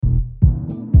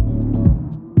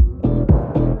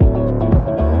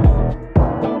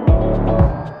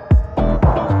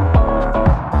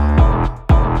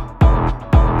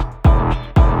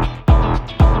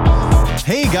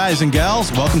Guys and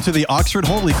gals, welcome to the Oxford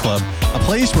Holy Club, a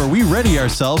place where we ready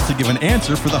ourselves to give an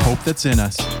answer for the hope that's in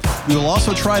us. We will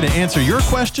also try to answer your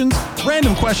questions,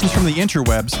 random questions from the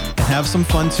interwebs, and have some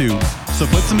fun too. So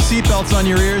put some seatbelts on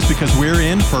your ears because we're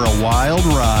in for a wild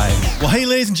ride. Well, hey,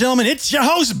 ladies and gentlemen, it's your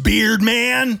host, Beard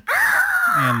Man.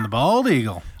 And the Bald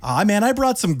Eagle. Aw, man, I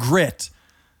brought some grit.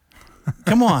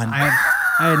 Come on. I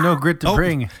had no grit to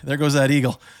bring. There goes that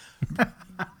eagle.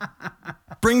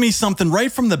 Bring me something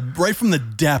right from the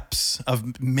depths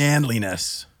of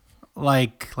manliness.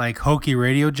 Like hokey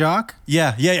radio jock.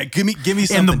 Yeah. Give me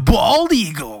something. And the Bald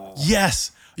Eagle.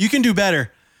 Yes, you can do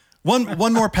better.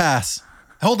 One more pass.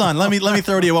 Hold on. Let me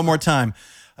throw it to you one more time.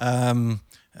 All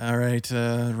right.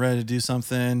 Ready to do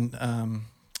something.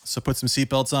 So put some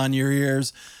seatbelts on your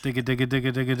ears. Digga.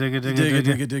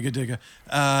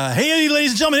 Hey, ladies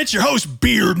and gentlemen, it's your host,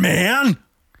 Beard Man.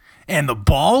 And the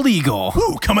Bald Eagle.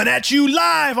 Woo, coming at you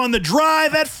live on the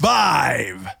Drive at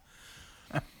 5.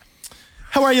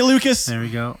 How are you, Lucas? There we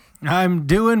go. I'm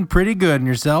doing pretty good. And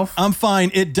yourself? I'm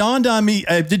fine. It dawned on me.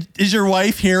 Is your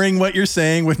wife hearing what you're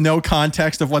saying with no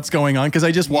context of what's going on? Because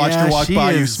I just watched her walk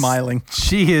by you smiling.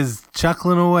 She is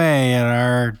chuckling away at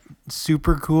our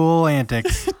super cool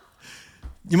antics.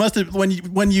 You must have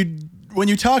when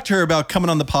you talk to her about coming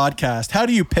on the podcast. How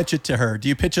do you pitch it to her? Do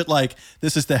you pitch it like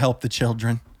this is to help the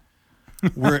children?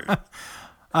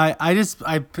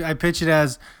 I pitch it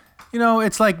as,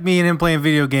 it's like me and him playing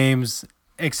video games,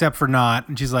 except for not.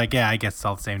 And she's like, yeah, I guess it's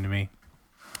all the same to me.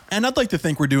 And I'd like to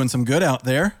think we're doing some good out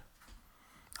there.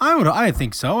 I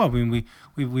think so. I mean,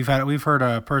 we've heard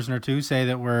a person or two say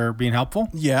that we're being helpful.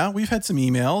 Yeah, we've had some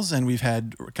emails and we've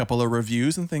had a couple of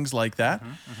reviews and things like that.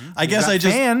 I guess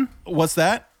fan. What's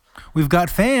that? We've got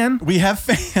fan. We have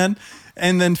fan,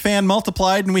 and then fan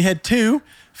multiplied, and we had 2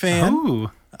 fan.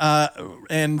 Ooh.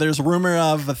 And there's a rumor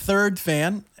of a 3rd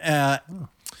fan.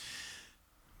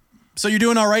 So you're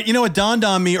doing all right. You know, it dawned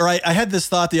on me, or I had this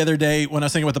thought the other day when I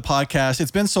was thinking about the podcast. It's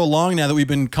been so long now that we've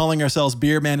been calling ourselves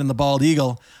Beard Man and the Bald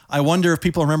Eagle. I wonder if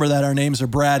people remember that our names are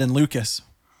Brad and Lucas.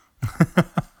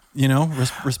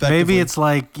 Respectively. Maybe it's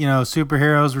like,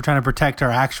 superheroes. We're trying to protect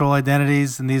our actual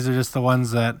identities, and these are just the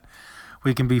ones that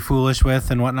we can be foolish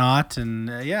with and whatnot. And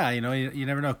you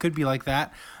never know. It could be like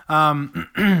that.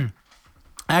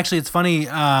 Actually, it's funny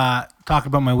talking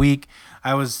about my week.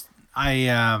 At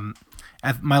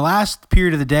my last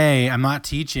period of the day, I'm not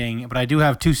teaching, but I do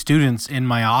have 2 students in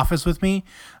my office with me,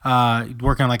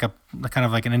 working on like a kind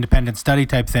of like an independent study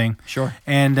type thing. Sure.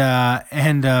 And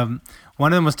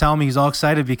one of them was telling me he's all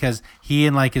excited because he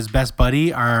and like his best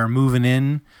buddy are moving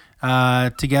in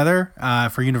together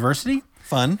for university.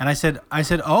 Fun. And I said,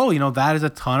 oh, that is a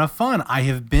ton of fun. I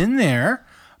have been there.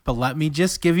 But let me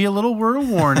just give you a little word of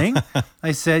warning.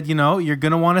 I said, you're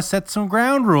going to want to set some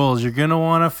ground rules. You're going to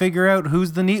want to figure out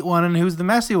who's the neat one and who's the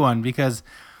messy one, because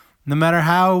no matter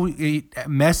how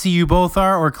messy you both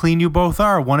are or clean you both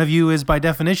are, one of you is by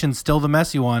definition still the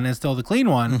messy one and still the clean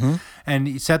one. Mm-hmm. And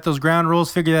you set those ground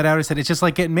rules, figure that out. I said, it's just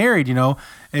like getting married,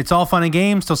 It's all fun and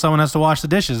games till someone has to wash the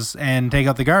dishes and take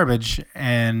out the garbage,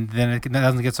 and then it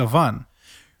doesn't get so fun.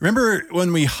 Remember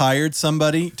when we hired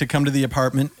somebody to come to the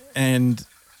apartment and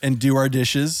do our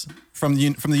dishes from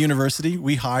the university?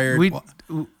 We hired.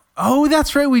 Oh,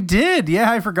 that's right, we did.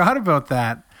 Yeah, I forgot about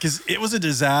that. Because it was a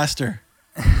disaster.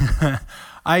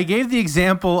 I gave the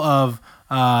example of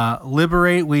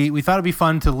liberate. We thought it'd be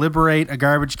fun to liberate a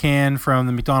garbage can from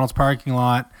the McDonald's parking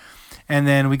lot, and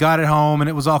then we got it home, and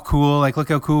it was all cool. Like, look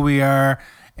how cool we are.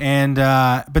 And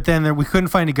but then we couldn't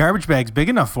find any garbage bags big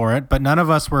enough for it. But none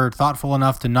of us were thoughtful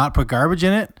enough to not put garbage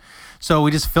in it. So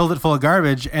we just filled it full of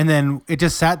garbage, and then it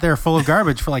just sat there full of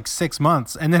garbage for like 6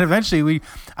 months. And then eventually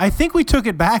I think we took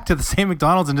it back to the same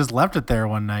McDonald's and just left it there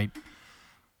one night.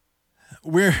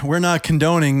 We're not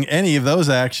condoning any of those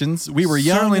actions. We were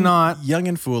young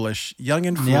and foolish.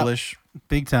 Yep,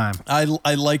 big time.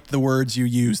 I liked the words you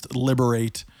used,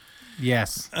 liberate.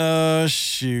 Yes.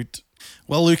 Shoot.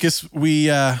 Well, Lucas, we've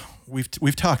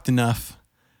talked enough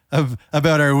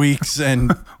about our weeks,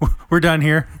 and we're done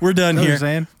here. We're done here. What you're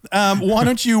saying? Why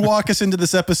don't you walk us into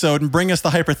this episode and bring us the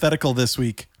hypothetical this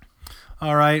week?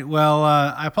 All right. Well,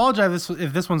 I apologize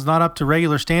if this one's not up to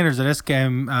regular standards of this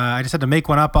game. I just had to make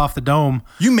one up off the dome.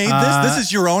 You made this? This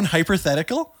is your own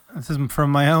hypothetical? This is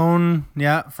from my own,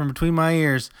 from between my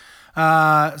ears.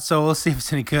 So we'll see if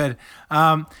it's any good.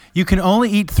 You can only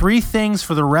eat 3 things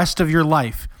for the rest of your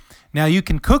life. Now, you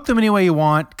can cook them any way you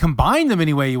want, combine them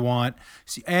any way you want,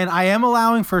 and I am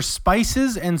allowing for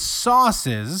spices and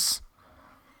sauces,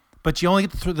 but you only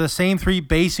get the same 3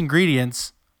 base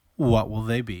ingredients. What will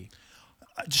they be?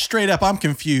 Straight up, I'm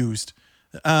confused.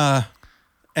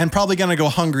 and probably gonna go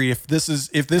hungry if this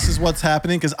is what's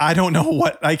happening, because I don't know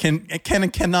what I can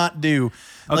and cannot do.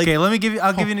 Okay, I'll give you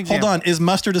an example. Hold on, is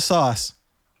mustard a sauce?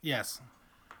 Yes.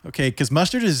 Okay, because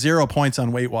mustard is 0 points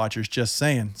on Weight Watchers. Just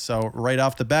saying. So right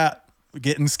off the bat,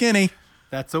 getting skinny.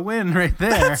 That's a win right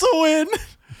there. That's a win.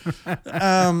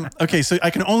 Okay, so I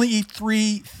can only eat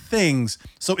 3 things.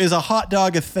 So is a hot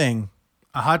dog a thing?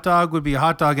 A hot dog would be a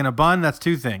hot dog in a bun. That's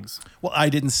 2 things. Well, I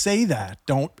didn't say that.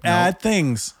 Don't add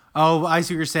things. Oh, I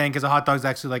see what you're saying, because a hot dog is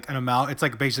actually like an amount. It's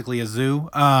like basically a zoo.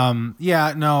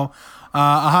 Yeah, no.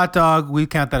 A hot dog, we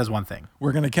count that as 1 thing.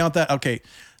 We're going to count that. Okay.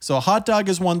 So a hot dog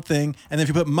is 1 thing. And then if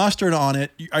you put mustard on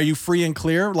it, are you free and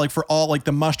clear? Like for all like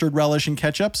the mustard, relish, and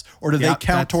ketchups? Or do they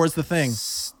count towards the thing?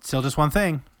 Still just 1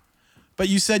 thing. But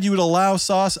you said you would allow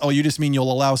sauce. Oh, you just mean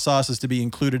you'll allow sauces to be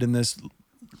included in this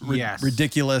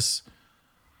ridiculous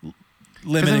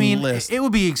limiting list. It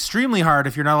would be extremely hard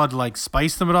if you're not allowed to like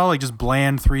spice them at all, like just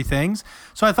bland 3 things.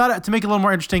 So I thought to make it a little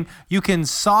more interesting, you can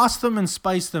sauce them and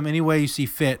spice them any way you see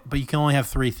fit, but you can only have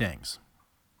 3 things.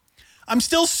 I'm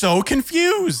still so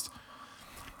confused.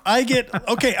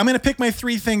 Okay, I'm going to pick my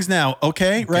 3 things now.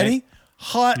 Okay, ready?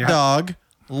 Hot dog,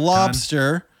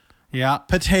 lobster,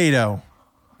 potato.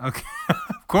 Okay.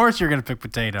 Of course you're going to pick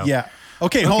potato. Yeah.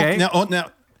 Okay,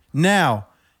 now,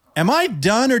 am I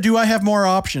done or do I have more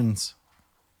options?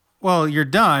 Well, you're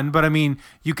done, but I mean,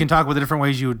 you can talk about the different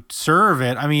ways you would serve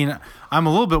it. I mean, I'm a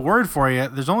little bit worried for you.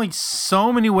 There's only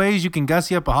so many ways you can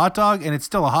gussy up a hot dog, and it's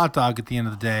still a hot dog at the end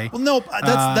of the day. Well, no,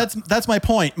 that's my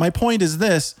point. My point is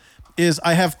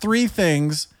I have 3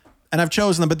 things, and I've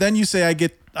chosen them, but then you say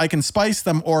I can spice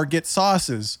them or get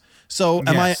sauces. So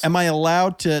am I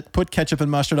allowed to put ketchup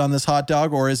and mustard on this hot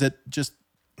dog, or is it just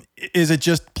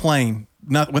plain,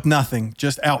 with nothing,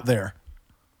 just out there?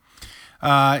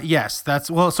 Yes,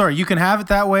 you can have it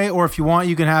that way, or if you want,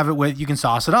 you can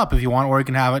sauce it up if you want, or you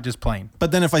can have it just plain.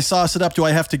 But then if I sauce it up, do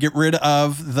I have to get rid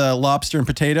of the lobster and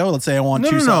potato? Let's say I want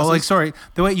 2 sauces. No,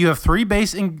 the way you have 3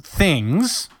 basic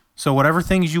things, so whatever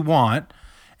things you want,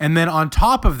 and then on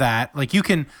top of that, like you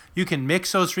can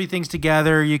mix those 3 things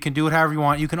together, you can do it however you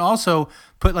want. You can also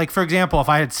put, like, for example, if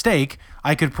I had steak,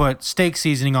 I could put steak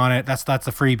seasoning on it. That's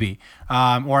a freebie.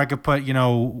 Or I could put,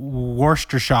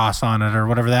 Worcester sauce on it or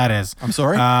whatever that is. I'm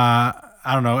sorry? I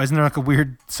don't know. Isn't there like a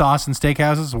weird sauce in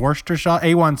steakhouses? Worcester sauce?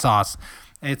 A1 sauce.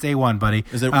 It's A1, buddy.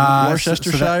 Is it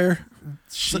Worcestershire?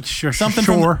 Something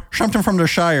from the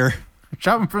Shire.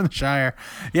 Shopping from the Shire.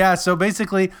 Yeah, so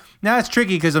basically, now it's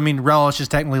tricky because, relish is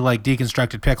technically like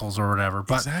deconstructed pickles or whatever.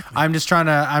 But exactly.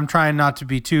 I'm trying not to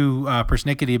be too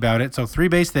persnickety about it. So 3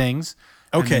 base things.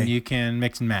 Okay. And then you can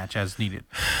mix and match as needed.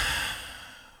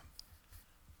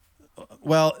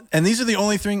 Well, and these are the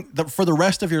only thing for the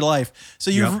rest of your life.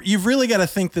 So you've really got to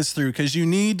think this through, because you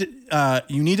need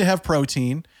to have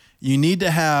protein. You need to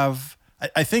have,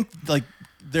 I think, like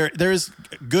there's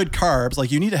good carbs. Like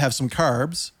you need to have some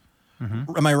carbs.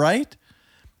 Mm-hmm. Am I right?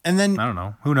 And then I don't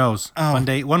know. Who knows?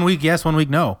 1 week yes, 1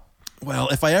 week no. Well,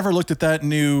 if I ever looked at that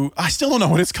I still don't know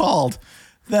what it's called.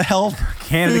 The health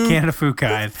Canada Food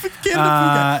Guide. Canada Food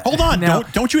Guide. Hold on,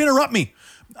 don't you interrupt me.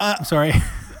 Sorry.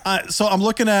 So I'm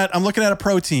looking at a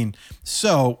protein.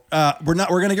 So we're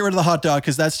gonna get rid of the hot dog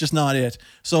because that's just not it.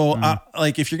 So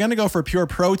like if you're gonna go for pure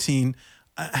protein,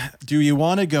 do you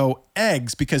want to go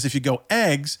eggs? Because if you go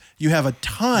eggs, you have a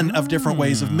ton of different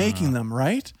ways of making them,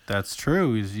 right? That's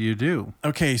true. You do.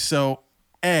 Okay, so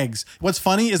eggs. What's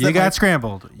funny is you got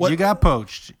scrambled. You got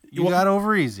poached. You got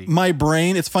over easy. My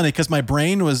brain, it's funny because my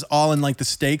brain was all in like the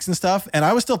steaks and stuff, and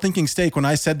I was still thinking steak when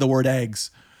I said the word eggs.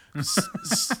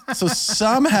 So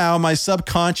somehow my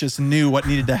subconscious knew what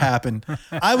needed to happen.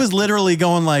 I was literally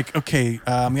going like, okay,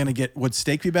 I'm going to would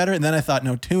steak be better? And then I thought,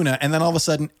 no, tuna. And then all of a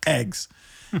sudden, eggs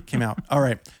came out. All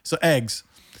right. So eggs.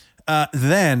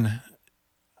 Then,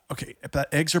 okay,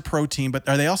 eggs are protein, but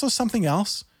are they also something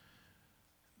else?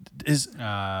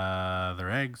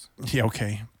 They're eggs. Yeah,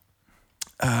 okay.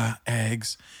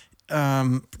 Eggs.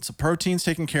 So protein's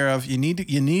taken care of. You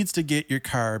needs to get your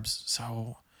carbs.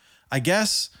 So I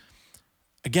guess,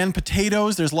 again,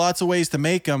 potatoes, there's lots of ways to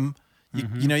make them.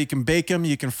 You can bake them,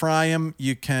 you can fry them,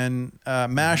 you can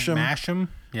mash them. Mash them?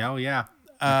 Yeah, oh yeah.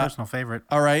 My personal favorite.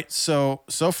 All right, so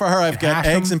far I've got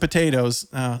eggs and potatoes.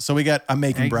 So I'm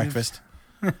making breakfast.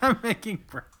 I'm making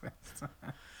breakfast.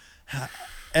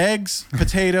 Eggs,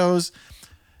 potatoes.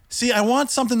 See, I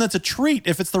want something that's a treat.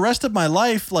 If it's the rest of my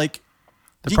life, like...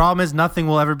 The problem is nothing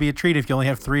will ever be a treat if you only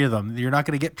have 3 of them. You're not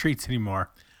going to get treats anymore.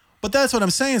 But that's what I'm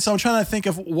saying. So I'm trying to think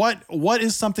of what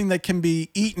is something that can be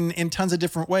eaten in tons of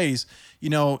different ways.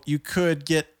 You could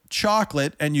get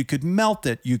chocolate and you could melt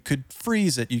it. You could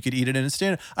freeze it. You could eat it in a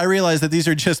stand. I realize that these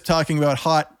are just talking about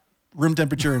hot room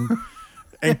temperature and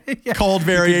and cold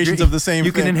variations of the same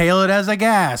You thing. can inhale it as a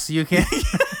gas. You can.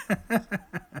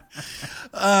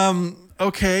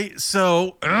 Okay,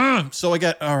 so I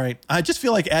got all right. I just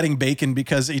feel like adding bacon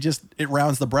because it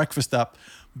rounds the breakfast up.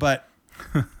 But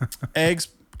eggs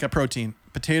got protein,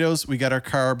 potatoes we got our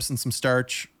carbs and some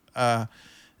starch.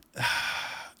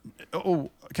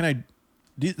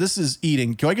 This is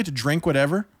eating. Do I get to drink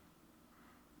whatever?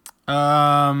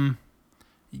 Not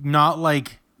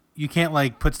like you can't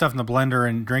like put stuff in the blender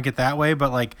and drink it that way,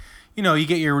 but like you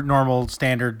get your normal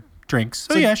standard drinks.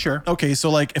 So yeah, sure. Okay, so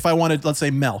like if I wanted, let's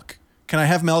say milk, can I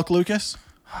have milk, Lucas?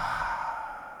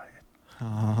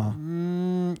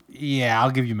 Yeah,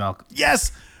 I'll give you milk.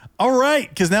 Yes. All right,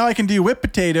 because now I can do whipped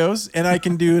potatoes and I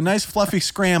can do a nice fluffy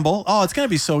scramble. Oh, it's gonna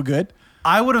be so good.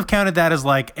 I would have counted that as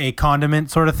like a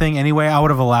condiment sort of thing anyway. I would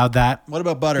have allowed that. What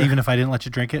about butter? Even if I didn't let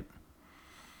you drink it.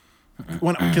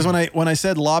 Because when I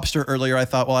said lobster earlier, I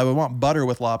thought, well, I would want butter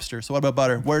with lobster. So what about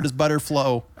butter? Where does butter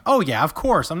flow? Oh yeah, of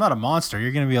course. I'm not a monster.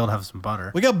 You're gonna be able to have some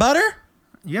butter. We got butter?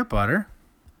 You got butter.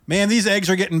 Man, these eggs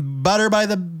are getting butter by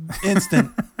the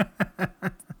instant.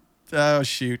 Oh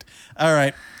shoot! All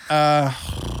right.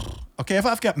 Okay, if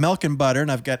I've got milk and butter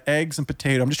and I've got eggs and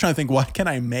potato, I'm just trying to think, what can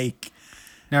I make?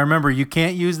 Now remember, you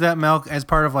can't use that milk as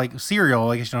part of like cereal.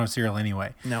 I guess you don't have cereal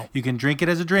anyway. No. You can drink it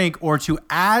as a drink or to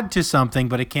add to something,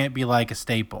 but it can't be like a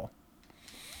staple.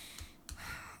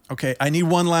 Okay, I need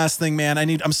one last thing, man.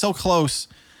 I'm so close.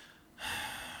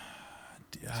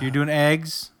 So you're doing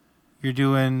eggs. You're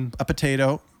doing A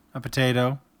potato. a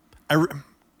potato.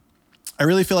 I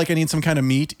really feel like I need some kind of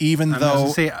meat, even I was though. gonna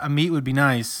say a meat would be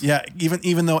nice. Yeah,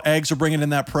 even though eggs are bringing in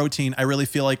that protein, I really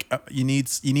feel like you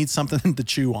need something to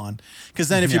chew on. Because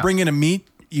then if you Yeah. bring in a meat,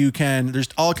 there's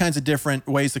all kinds of different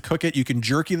ways to cook it. You can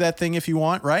jerky that thing if you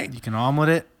want, right? You can omelet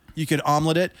it. You could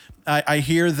omelet it. I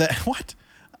hear that. What?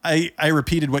 I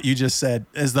repeated what you just said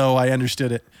as though I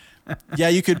understood it. Yeah,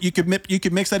 you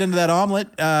could mix that into that omelet.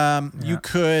 You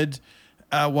could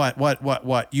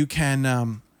what? You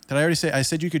can. Did I already say? I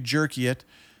said you could jerky it.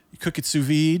 You cook it sous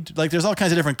vide. Like there's all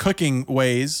kinds of different cooking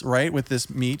ways, right? With this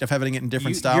meat of having it in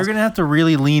different styles. You're gonna have to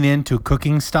really lean into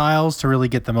cooking styles to really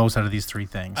get the most out of these three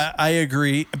things. I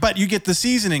agree, but you get the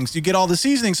seasonings. You get all the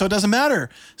seasonings, so it doesn't matter.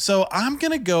 So I'm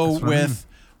gonna go with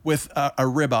a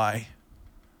ribeye.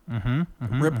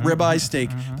 Ribeye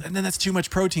steak, and then that's too much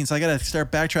protein, so I gotta start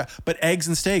backtrack. But eggs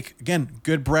and steak, again,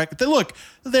 good breakfast. Look,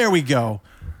 there we go.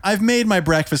 I've made my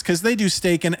breakfast because they do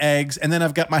steak and eggs, and then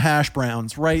I've got my hash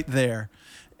browns right there,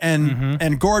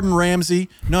 and Gordon Ramsay,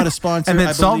 not a sponsor, and then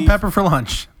I salt and believe. pepper for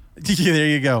lunch. Yeah, there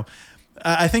you go.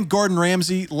 I think Gordon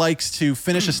Ramsay likes to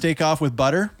finish a steak off with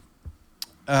butter.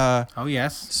 Oh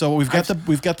yes. So we've got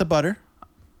the butter.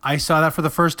 I saw that for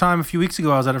the first time a few weeks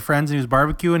ago. I was at a friend's and he was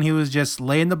barbecuing. And he was just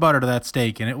laying the butter to that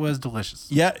steak, and it was delicious.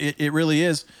 Yeah, it really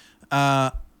is.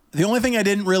 The only thing I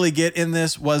didn't really get in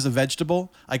this was a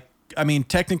vegetable. I mean,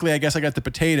 technically, I guess I got the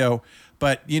potato,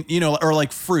 but you know, or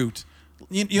like fruit.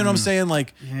 You know what I'm saying?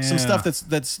 Like some stuff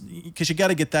that's because you got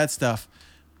to get that stuff.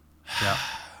 Yeah.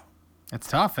 It's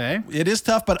tough, eh? It is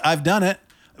tough, but I've done it.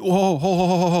 Whoa,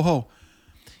 ho.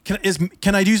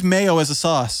 Can I use mayo as a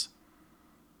sauce?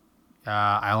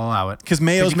 I'll allow it. Because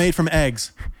mayo's made from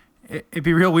eggs. It'd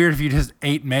be real weird if you just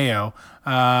ate mayo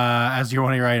as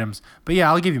one of your items. But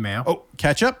yeah, I'll give you mayo. Oh,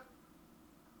 ketchup?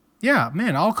 Yeah,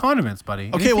 man, all condiments, buddy.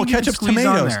 Okay, Anything well, you can ketchup's squeeze on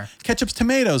tomatoes. there. Ketchup's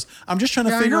tomatoes. I'm just trying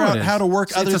to Yeah, I figure know out it how is. to work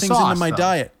It's other a things into sauce, my though.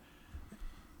 diet.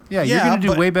 Yeah, you're Yeah, going to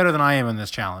do but- way better than I am in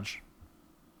this challenge.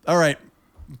 All right,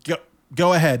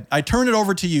 go ahead. I turn it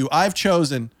over to you. I've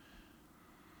chosen.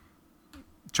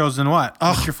 Chosen what?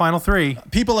 What's your final three?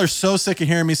 People are so sick of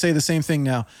hearing me say the same thing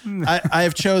now. I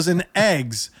have chosen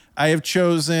eggs. I have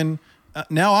chosen.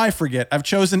 Now I forget. I've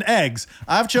chosen eggs.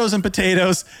 I've chosen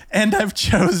potatoes, and I've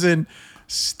chosen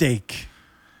steak.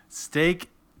 Steak.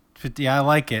 Yeah, I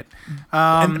like it.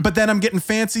 But then I'm getting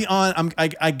fancy on.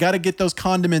 I got to get those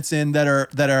condiments in that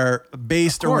are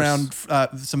based Of course.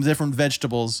 around some different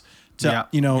vegetables to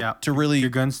to really Your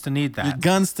guns to need that. your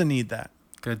guns to need that.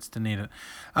 Goods to need it.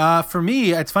 For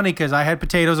me, it's funny because I had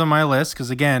potatoes on my list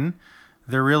because, again,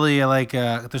 they're really like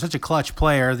they're such a clutch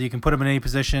player that you can put them in any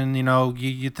position. You know,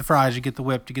 you get the fries, you get the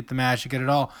whipped, you get the mash, you get it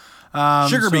all.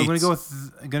 Sugar beets.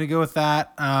 I'm gonna go with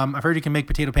that. I've heard you can make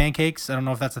potato pancakes. I don't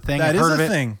know if that's a thing. That I've is heard a of it.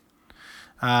 thing.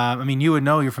 I mean, you would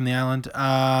know. You're from the island.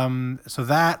 So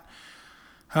that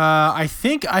I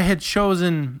think I had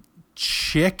chosen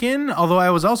chicken, although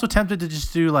I was also tempted to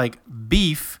just do like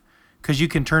beef. Because you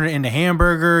can turn it into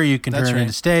hamburger, you can turn it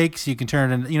into steaks, you can turn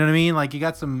it into, you know what I mean? Like you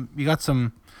got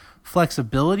some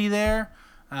flexibility there.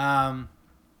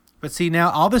 But see, now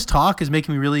all this talk is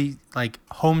making me really like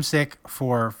homesick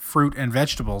for fruit and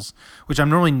vegetables, which I'm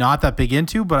normally not that big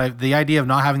into. But the idea of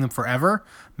not having them forever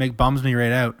bums me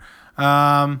right out.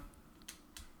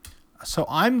 So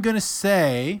I'm gonna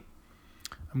say,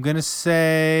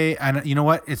 and you know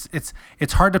what?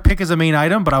 It's hard to pick as a main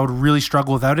item, but I would really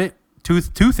struggle without it. Two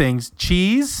things: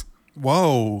 cheese,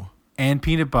 Whoa. and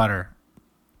peanut butter,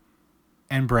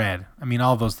 and bread. I mean,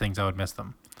 all those things I would miss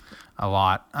them a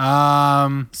lot.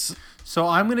 So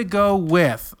I'm gonna go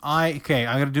with I'm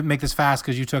gonna make this fast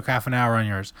because you took half an hour on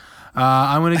yours.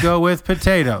 I'm gonna go with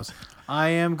potatoes. I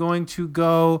am going to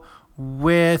go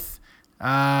with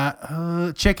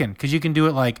chicken because you can do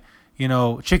it like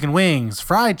chicken wings,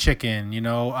 fried chicken,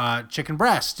 chicken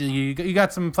breast. You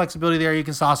got some flexibility there. You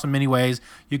can sauce them many ways.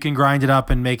 You can grind it up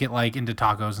and make it like into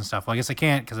tacos and stuff. Well, I guess I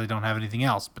can't because I don't have anything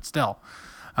else, but still.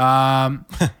 And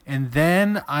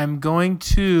then I'm going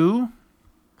to.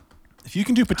 If you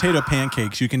can do potato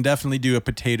pancakes, you can definitely do a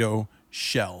potato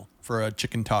shell for a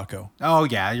chicken taco. Oh,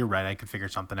 yeah, you're right. I could figure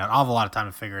something out. I'll have a lot of time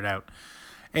to figure it out.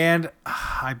 And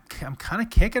I'm kind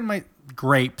of kicking my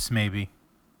grapes, maybe.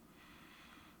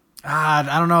 I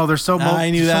don't know. They're so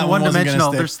I knew that one wasn't gonna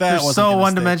one-dimensional. stick. They're That wasn't so gonna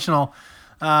one-dimensional.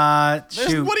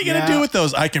 Shoot. What are you going to do with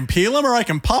those? I can peel them or I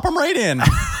can pop them right in.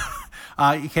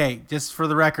 Okay, just for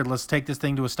the record, let's take this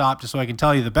thing to a stop just so I can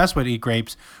tell you the best way to eat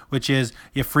grapes, which is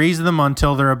you freeze them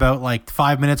until they're about like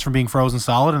 5 minutes from being frozen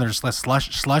solid and they're just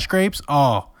slush grapes.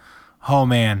 Oh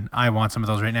man, I want some of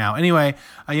those right now. Anyway,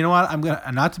 you know what? I'm going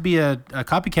to, not to be a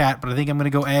copycat, but I think I'm going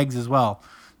to go eggs as well.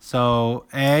 So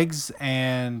eggs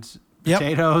and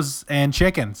potatoes and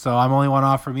chicken. So I'm only one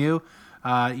off from you.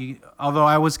 Although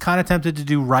I was kind of tempted to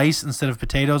do rice instead of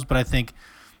potatoes, but I think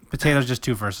potatoes just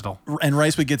too versatile. And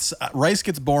rice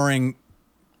gets boring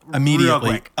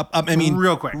immediately.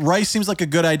 Real quick. Rice seems like a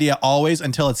good idea always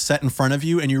until it's set in front of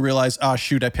you and you realize, oh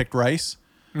shoot, I picked rice.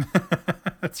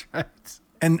 That's right.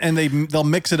 And they'll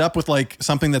mix it up with like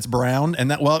something that's brown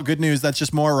and good news, that's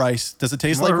just more rice. Does it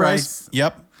taste like rice?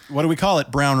 Yep. What do we call it?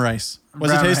 Brown rice. What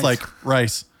does it taste like?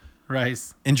 Rice.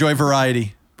 Rice. Enjoy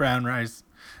variety. Brown rice.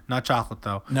 Not chocolate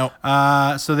though. No.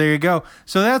 So there you go.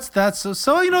 So that's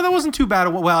so that wasn't too bad.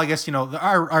 Well, I guess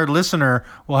our listener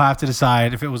will have to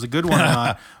decide if it was a good one or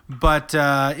not. But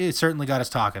it certainly got us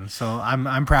talking. So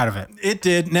I'm proud of it. It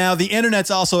did. Now the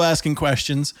internet's also asking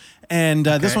questions, and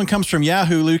this one comes from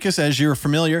Yahoo, Lucas, as you're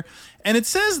familiar, and it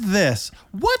says this: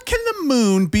 what can the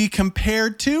moon be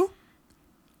compared to?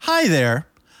 Hi there.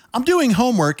 I'm doing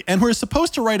homework, and we're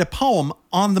supposed to write a poem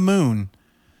on the moon.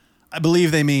 I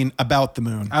believe they mean about the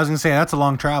moon. I was going to say, that's a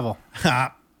long travel.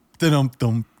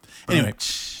 Anyway,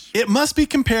 it must be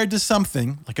compared to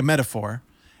something, like a metaphor,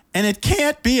 and it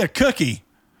can't be a cookie.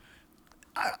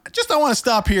 I want to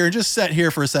stop here and just sit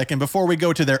here for a second before we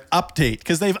go to their update,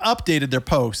 because they've updated their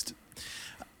post.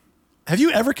 Have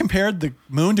you ever compared the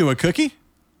moon to a cookie?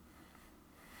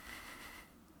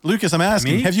 Lucas, I'm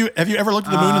asking. Me? Have you ever looked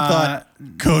at the moon and thought,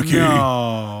 cookie?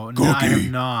 No, cookie. I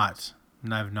have not.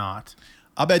 I have not.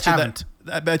 I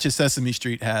bet you Sesame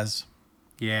Street has.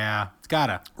 Yeah, it's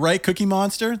gotta. Right, Cookie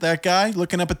Monster? That guy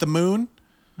looking up at the moon?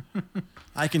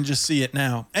 I can just see it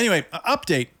now. Anyway,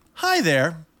 update. Hi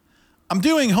there. I'm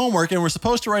doing homework and we're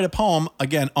supposed to write a poem,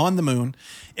 again, on the moon.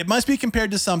 It must be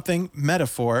compared to something,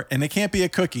 metaphor, and it can't be a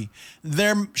cookie.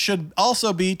 There should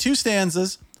also be 2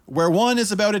 stanzas where one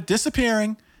is about it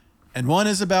disappearing and one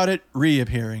is about it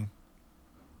reappearing.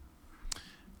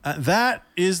 That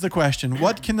is the question.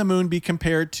 What can the moon be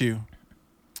compared to?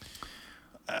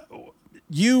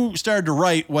 You started to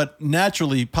write what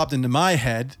naturally popped into my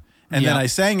head, and then I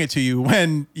sang it to you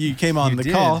when you came on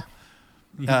the call.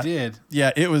 You did.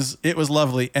 Yeah, it was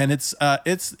lovely, and it's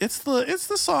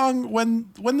the song when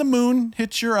the moon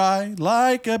hits your eye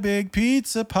like a big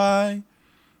pizza pie.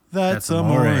 That's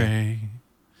amore.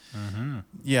 Mm-hmm.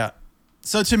 Yeah.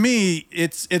 So to me,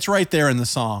 it's right there in the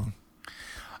song.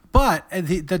 But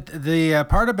the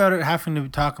part about it having to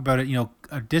talk about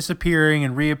it, disappearing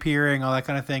and reappearing, all that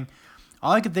kind of thing.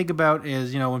 All I can think about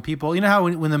is, when people, how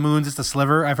when the moon's just a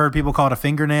sliver, I've heard people call it a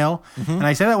fingernail. Mm-hmm. And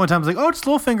I said that one time, I was like, oh, it's a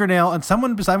little fingernail. And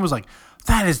someone beside me was like,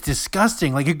 that is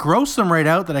disgusting. Like, it grossed them right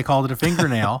out that I called it a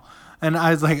fingernail. And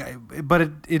I was like, but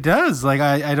it does. Like,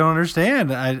 I don't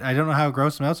understand. I don't know how it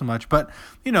grossed them out so much. But,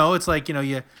 it's like,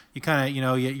 you kind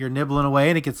of, you're nibbling away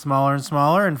and it gets smaller and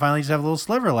smaller. And finally you just have a little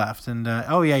sliver left. And,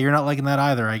 you're not liking that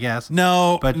either, I guess.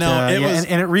 No, but no.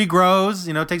 And it regrows,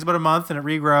 it takes about a month and it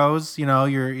regrows,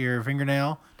 your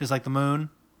fingernail, just like the moon.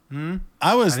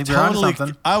 I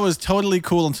was totally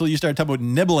cool until you started talking about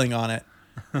nibbling on it.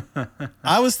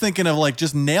 I was thinking of like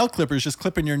just nail clippers, just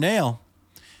clipping your nail.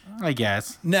 I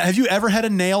guess. Now, have you ever had a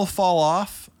nail fall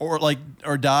off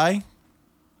or die?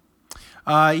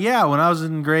 Yeah, when I was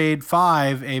in grade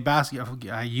 5,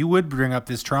 you would bring up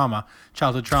this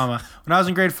childhood trauma. When I was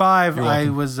in grade 5, I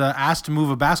was asked to move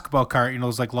a basketball cart,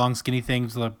 those like long skinny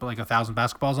things with like 1,000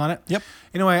 basketballs on it. Yep.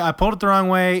 Anyway, I pulled it the wrong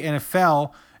way and it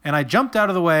fell, and I jumped out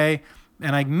of the way,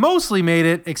 and I mostly made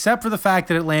it, except for the fact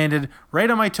that it landed right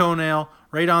on my toenail,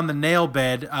 right on the nail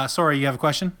bed. Sorry, you have a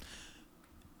question?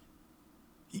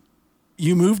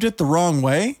 You moved it the wrong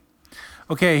way?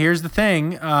 Okay, here's the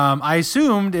thing. I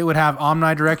assumed it would have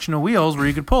omnidirectional wheels where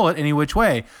you could pull it any which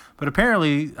way. But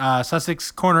apparently,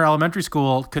 Sussex Corner Elementary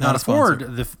School could not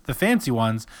afford the fancy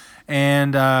ones.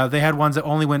 And they had ones that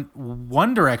only went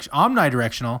one direction,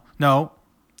 omnidirectional. No.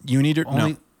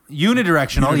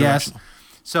 Unidirectional, yes.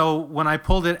 So when I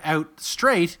pulled it out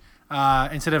straight,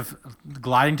 instead of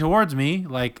gliding towards me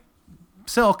like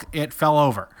silk, it fell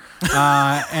over.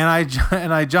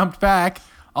 And I jumped back,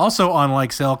 also on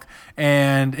like silk,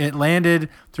 and it landed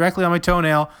directly on my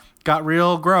toenail, got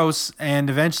real gross, and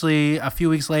eventually a few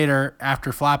weeks later,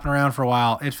 after flapping around for a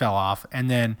while, it fell off, and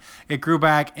then it grew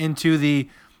back into the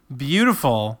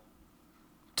beautiful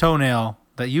toenail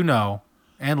that you know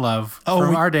and love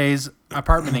from our days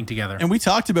apartmenting together. And we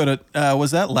talked about it.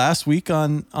 Was that last week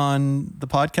on the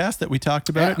podcast that we talked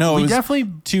about it? No, we it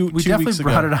was definitely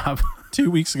brought it up. 2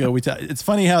 weeks ago, it's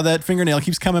funny how that fingernail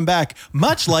keeps coming back,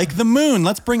 much like the moon.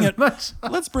 Let's bring it.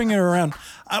 Let's bring it around.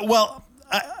 I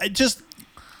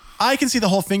can see the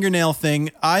whole fingernail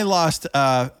thing. I lost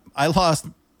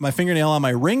my fingernail on my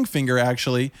ring finger.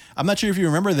 Actually, I'm not sure if you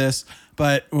remember this,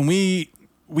 but when we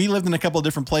lived in a couple of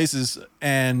different places,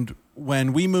 and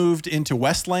when we moved into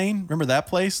West Lane, remember that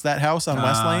place, that house on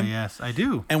West Lane? Yes, I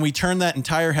do. And we turned that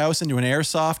entire house into an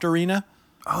airsoft arena.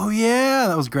 Oh yeah,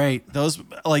 that was great. Those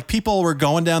people were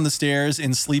going down the stairs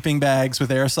in sleeping bags with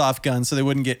airsoft guns so they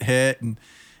wouldn't get hit,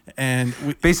 and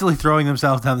basically throwing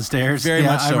themselves down the stairs. Very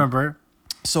much so. I remember.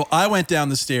 So I went down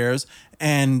the stairs,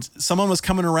 and someone was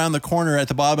coming around the corner at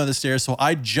the bottom of the stairs. So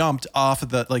I jumped off of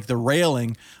the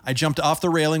railing. I jumped off the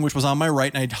railing, which was on my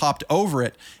right, and I hopped over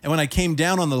it. And when I came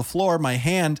down onto the floor, my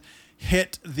hand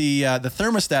hit the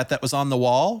thermostat that was on the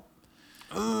wall.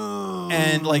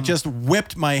 And just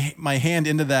whipped my hand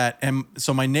into that, and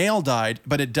so my nail died,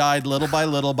 but it died little by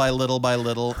little by little by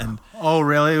little. And oh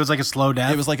really? It was like a slow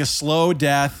death. It was like a slow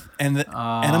death, and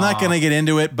I'm not gonna get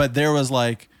into it, but there was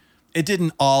it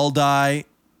didn't all die,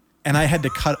 and I had to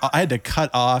cut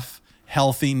off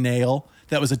healthy nail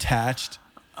that was attached.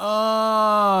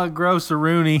 Oh,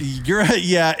 gross-a-rooney. You're right.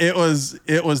 Yeah, it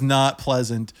was not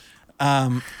pleasant.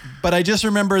 But I just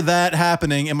remember that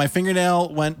happening, and my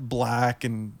fingernail went black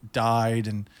and died,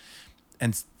 and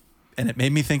it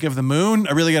made me think of the moon.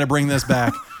 I really got to bring this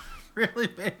back. Really,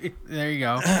 baby? There you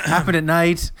go. Happened at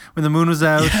night when the moon was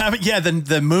out. Yeah,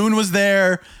 the moon was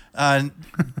there,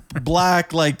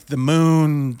 black like the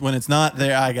moon when it's not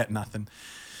there. I got nothing.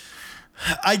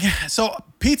 So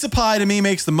pizza pie to me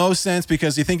makes the most sense,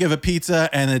 because you think of a pizza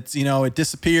and it's, it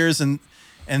disappears, and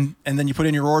then you put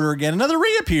in your order again, another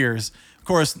reappears. Of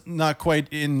course, not quite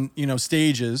in,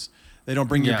 stages. They don't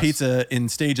bring your pizza in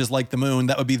stages like the moon.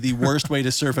 That would be the worst way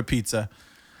to serve a pizza.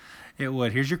 It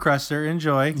would. Here's your crust, sir.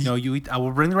 Enjoy. No, you eat. I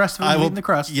will bring the rest of it. Eat the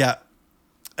crust. Yeah.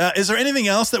 Is there anything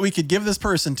else that we could give this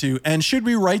person to? And should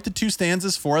we write the 2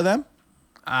 stanzas for them?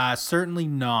 Certainly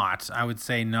not. I would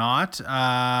say not.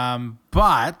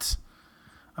 But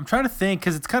I'm trying to think,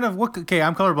 because it's kind of okay,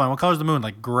 I'm colorblind. What color is the moon?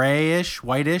 Like grayish,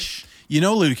 whitish?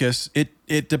 Lucas,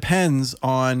 it depends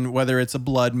on whether it's a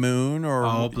blood moon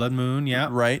or blood moon, yeah.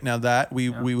 Right. Now that we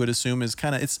would assume is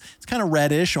kind of it's kind of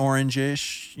reddish,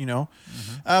 orangish,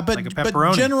 But like a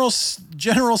pepperoni. But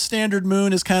general standard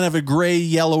moon is kind of a gray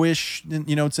yellowish,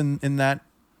 it's in that.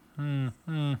 So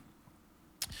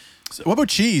what about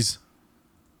cheese?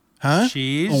 Huh?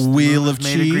 Cheese. A wheel of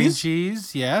cheese. Made of green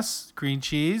cheese. Yes, green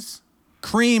cheese.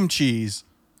 Cream cheese.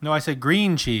 No, I said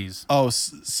green cheese. Oh,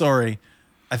 sorry.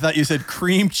 I thought you said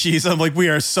cream cheese. I'm like, we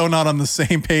are so not on the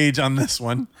same page on this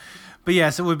one. But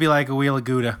yes, it would be like a wheel of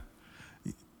Gouda.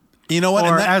 You know what?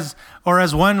 As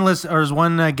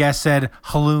one guest said,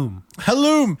 halloum.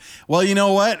 Halloum. Well, you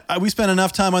know what? We spent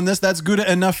enough time on this. That's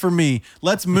Gouda enough for me.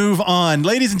 Let's move on.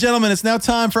 Ladies and gentlemen, it's now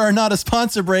time for our Not a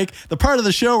Sponsor break, the part of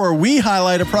the show where we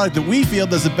highlight a product that we feel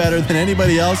does it better than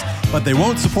anybody else, but they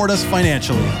won't support us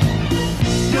financially.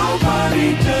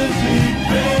 Nobody does it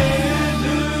better.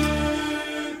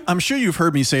 I'm sure you've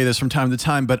heard me say this from time to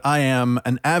time, but I am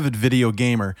an avid video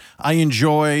gamer. I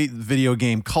enjoy video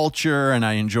game culture, and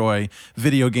I enjoy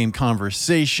video game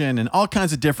conversation and all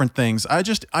kinds of different things. I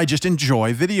just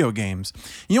enjoy video games.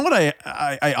 You know what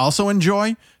I also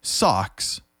enjoy?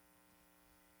 Socks.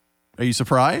 Are you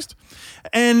surprised?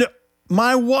 And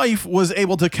my wife was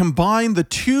able to combine the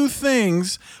two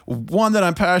things, one that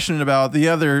I'm passionate about, the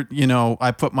other,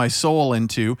 I put my soul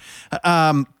into,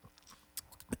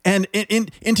 and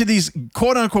into these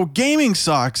quote unquote gaming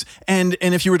socks. And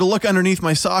if you were to look underneath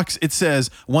my socks, it says,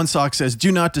 one sock says,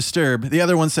 do not disturb. The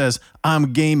other one says,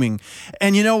 I'm gaming.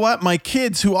 And you know what? My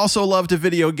kids, who also love to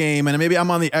video game, and maybe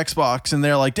I'm on the Xbox, and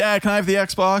they're like, Dad, can I have the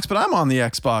Xbox? But I'm on the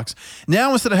Xbox.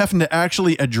 Now, instead of having to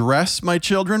actually address my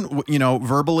children,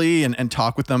 verbally and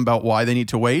talk with them about why they need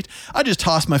to wait, I just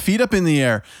toss my feet up in the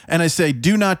air and I say,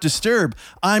 do not disturb.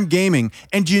 I'm gaming.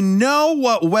 And you know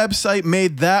what website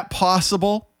made that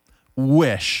possible?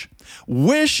 Wish.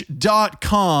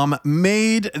 Wish.com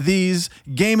made these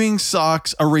gaming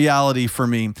socks a reality for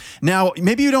me. Now,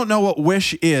 maybe you don't know what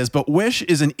Wish is, but Wish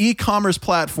is an e-commerce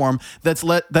platform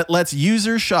that lets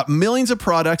users shop millions of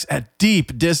products at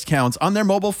deep discounts on their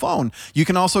mobile phone. You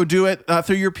can also do it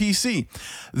through your PC.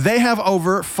 They have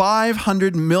over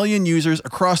 500 million users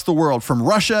across the world, from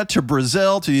Russia to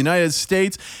Brazil to the United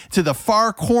States to the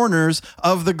far corners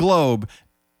of the globe.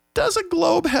 Does a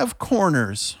globe have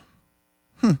corners?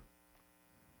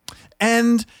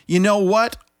 And you know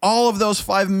what? All of those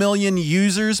 5 million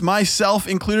users, myself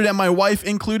included and my wife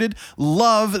included,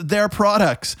 love their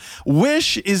products.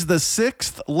 Wish is the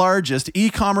 6th largest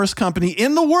e-commerce company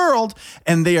in the world,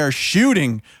 and they are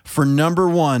shooting for number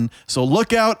 1. So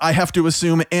look out. I have to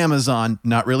assume Amazon.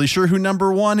 Not really sure who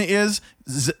number 1 is.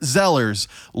 Zellers.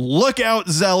 Look out,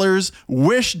 Zellers.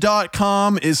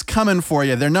 Wish.com is coming for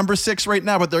you. They're number 6 right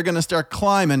now, but they're going to start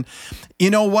climbing. You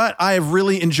know what? I have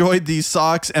really enjoyed these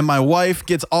socks, and my wife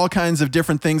gets all kinds of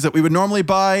different things that we would normally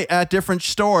buy at different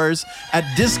stores at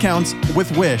discounts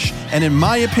with Wish. And in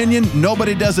my opinion,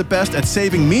 nobody does it best at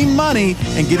saving me money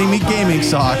and getting me gaming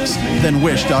socks than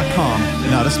Wish.com.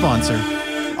 Not a sponsor.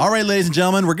 All right, ladies and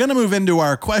gentlemen, we're going to move into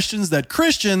our questions that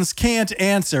Christians can't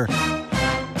answer.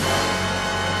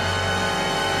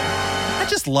 I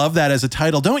just love that as a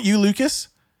title. Don't you, Lucas?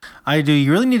 I do.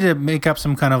 You really need to make up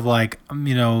some kind of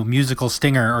musical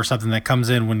stinger or something that comes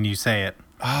in when you say it.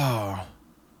 Oh,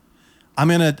 I'm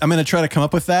gonna try to come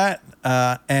up with that,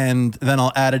 and then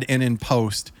I'll add it in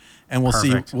post, and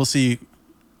we'll see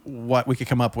what we could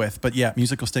come up with. But yeah,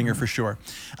 musical stinger for sure.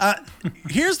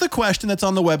 Here's the question that's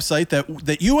on the website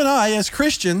that you and I as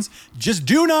Christians just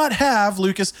do not have,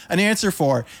 Lucas, an answer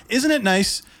for. Isn't it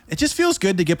nice? It just feels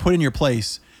good to get put in your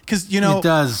place. Because, it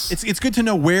does. It's good to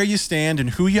know where you stand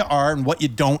and who you are and what you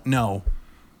don't know.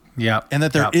 Yeah. And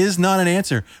that there is not an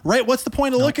answer. Right? What's the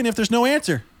point of looking if there's no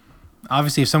answer?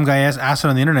 Obviously, if some guy asks it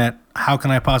on the internet, how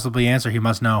can I possibly answer? He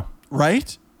must know.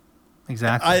 Right?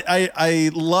 Exactly. I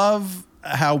love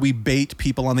how we bait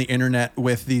people on the internet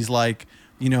with these 10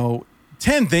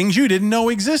 things you didn't know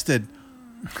existed.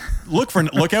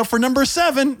 Look out for number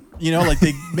 7.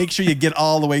 They make sure you get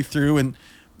all the way through, and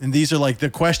these are the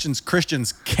questions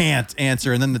Christians can't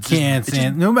answer. And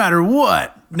then no matter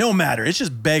what. No matter. It's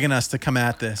just begging us to come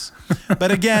at this.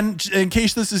 But again, in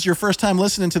case this is your first time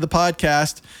listening to the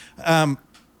podcast,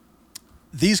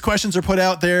 these questions are put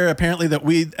out there apparently that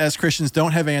we as Christians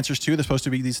don't have answers to. They're supposed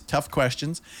to be these tough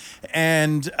questions.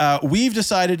 And we've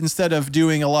decided, instead of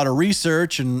doing a lot of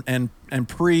research and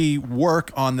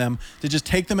pre-work on them, to just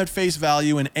take them at face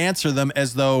value and answer them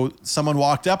as though someone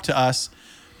walked up to us,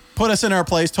 put us in our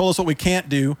place, told us what we can't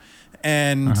do,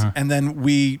 and then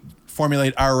we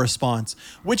formulate our response,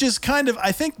 which is kind of,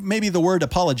 I think, maybe the word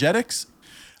apologetics.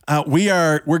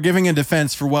 We're giving a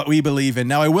defense for what we believe in.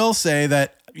 Now, I will say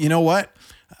that, you know what?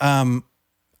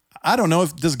 I don't know,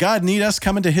 does God need us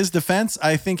coming to his defense?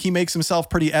 I think he makes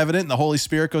himself pretty evident, and the Holy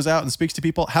Spirit goes out and speaks to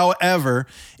people. However,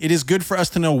 it is good for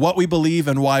us to know what we believe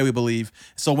and why we believe.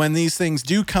 So when these things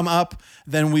do come up,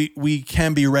 then we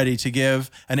can be ready to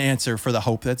give an answer for the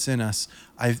hope that's in us.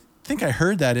 I think I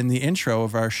heard that in the intro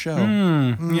of our show.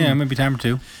 Yeah, maybe time or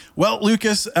two. Well,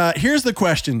 Lucas, here's the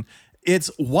question. It's,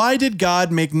 why did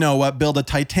God make Noah build a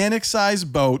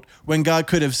Titanic-sized boat when God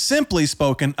could have simply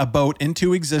spoken a boat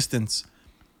into existence?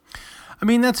 I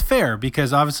mean, that's fair,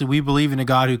 because obviously we believe in a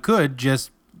God who could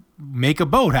just make a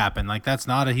boat happen. That's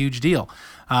not a huge deal.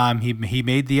 He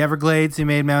made the Everglades, he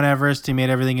made Mount Everest, he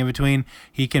made everything in between.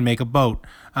 He can make a boat.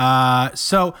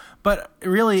 But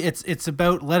really it's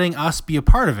about letting us be a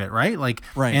part of it, right?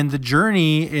 Right. And the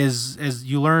journey is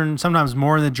you learn sometimes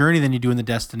more in the journey than you do in the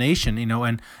destination,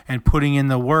 and putting in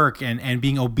the work and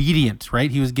being obedient, right?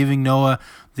 He was giving Noah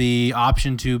the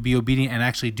option to be obedient and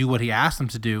actually do what he asked him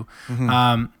to do.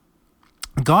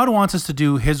 God wants us to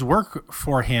do his work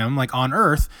for him, like on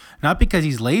earth, not because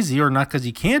he's lazy or not because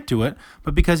he can't do it,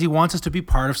 but because he wants us to be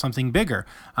part of something bigger.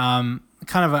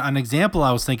 Kind of an example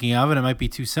I was thinking of, and it might be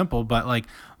too simple, but like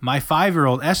my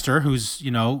 5-year-old Esther, who's,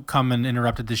 come and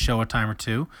interrupted this show a time or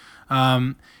two,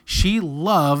 she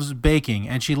loves baking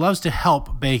and she loves to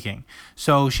help baking.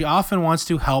 So she often wants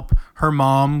to help her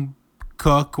mom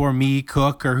cook or me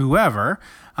cook or whoever.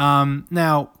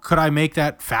 Now, could I make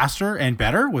that faster and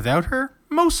better without her?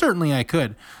 Most certainly I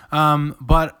could.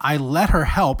 But I let her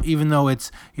help, even though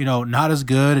it's, not as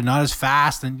good and not as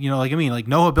fast. And, like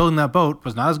Noah building that boat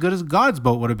was not as good as God's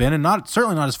boat would have been, and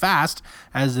certainly not as fast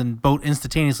as the boat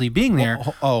instantaneously being there.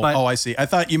 I see. I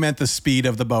thought you meant the speed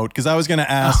of the boat, because I was going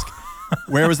to ask,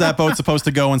 where was that boat supposed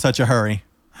to go in such a hurry?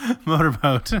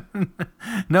 Motorboat.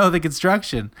 No, the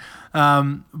construction.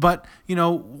 But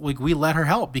we let her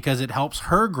help because it helps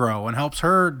her grow and helps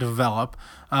her develop.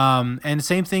 And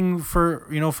same thing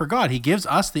for God. He gives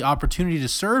us the opportunity to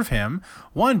serve him.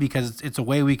 One, because it's a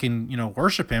way we can,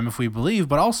 worship him if we believe,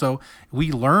 but also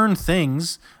we learn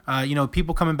things.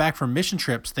 People coming back from mission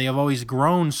trips, they have always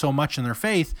grown so much in their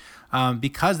faith,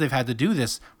 because they've had to do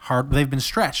this hard. They've been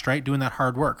stretched, right? Doing that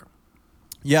hard work.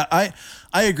 Yeah,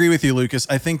 I agree with you, Lucas.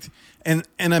 I think, and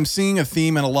I'm seeing a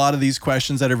theme in a lot of these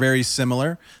questions that are very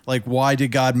similar. Like, why did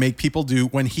God make people do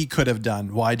when he could have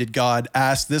done? Why did God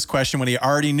ask this question when he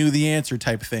already knew the answer,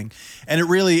 type of thing? And it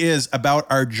really is about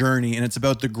our journey, and it's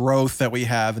about the growth that we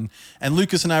have. And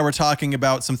Lucas and I were talking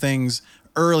about some things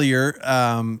earlier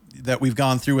that we've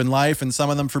gone through in life, and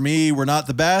some of them for me were not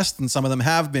the best, and some of them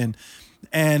have been.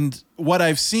 And what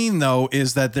I've seen, though,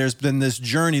 is that there's been this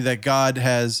journey that God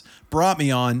has brought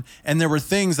me on. And there were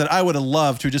things that I would have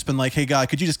loved to have just been like, hey, God,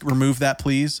 could you just remove that,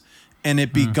 please? And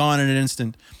it be gone in an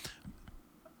instant.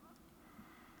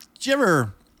 Did you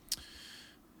ever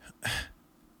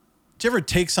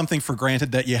take something for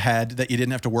granted that you had that you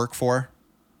didn't have to work for?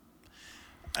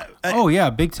 Yeah,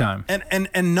 big time.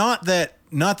 And not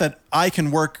that I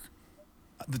can work,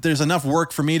 that there's enough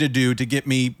work for me to do to get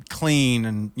me clean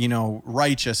and,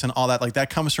 righteous and all that. Like, that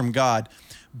comes from God.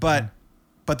 But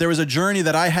there was a journey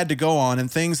that I had to go on, and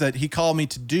things that he called me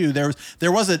to do.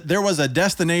 There was a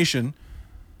destination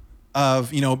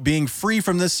of, being free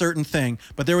from this certain thing,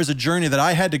 but there was a journey that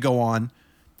I had to go on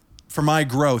for my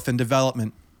growth and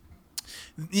development.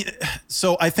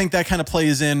 So I think that kind of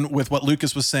plays in with what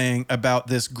Lucas was saying about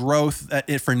this growth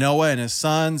for Noah and his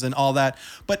sons and all that.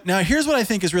 But now here's what I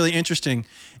think is really interesting,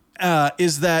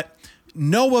 is that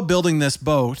Noah building this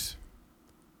boat,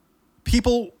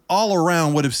 people all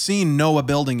around would have seen Noah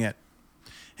building it.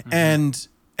 Mm-hmm.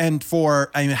 And for,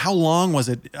 how long was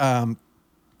it?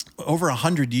 Over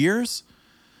 100 years?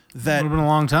 That it would have been a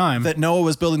long time. That Noah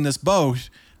was building this boat.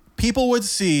 People would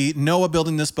see Noah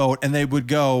building this boat and they would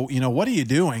go, what are you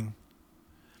doing?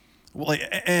 Well,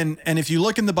 and if you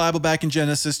look in the Bible back in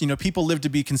Genesis, people lived to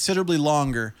be considerably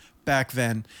longer back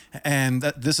then. And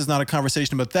this is not a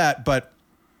conversation about that, but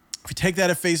if you take that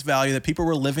at face value, that people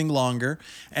were living longer,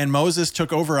 and Moses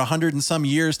took over 100 and some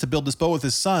years to build this boat with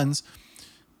his sons,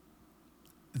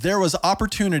 there was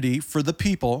opportunity for the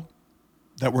people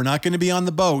that were not going to be on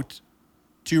the boat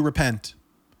to repent.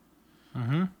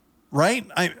 Mm-hmm. Right?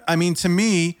 I mean, to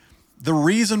me, the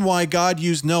reason why God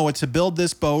used Noah to build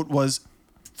this boat was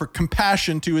for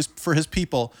compassion for his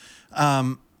people,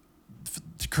 to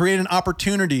create an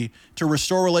opportunity to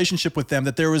restore relationship with them,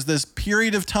 that there was this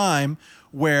period of time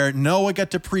where Noah got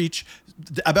to preach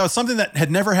about something that had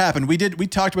never happened. We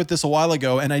talked about this a while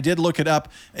ago, and I did look it up.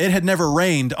 It had never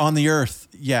rained on the earth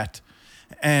yet.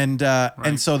 And right.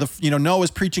 And so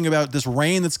Noah's preaching about this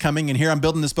rain that's coming, and here I'm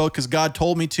building this boat because God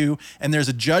told me to, and there's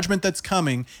a judgment that's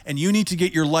coming, and you need to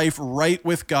get your life right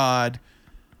with God,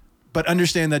 but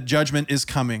understand that judgment is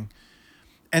coming.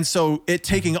 And so it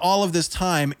taking all of this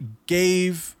time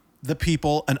gave the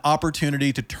people an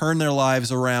opportunity to turn their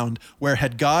lives around, where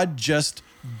had God just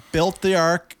built the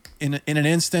ark in an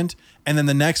instant, and then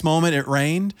the next moment it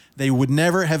rained, they would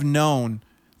never have known.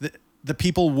 The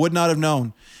people would not have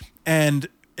known. And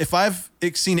if I've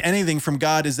seen anything from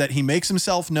God, is that he makes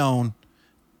himself known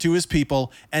to his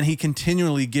people, and he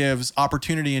continually gives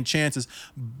opportunity and chances.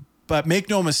 But make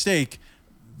no mistake,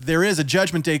 there is a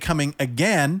judgment day coming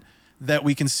again that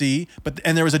we can see.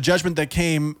 And there was a judgment that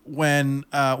came when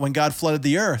God flooded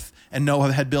the earth and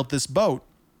Noah had built this boat.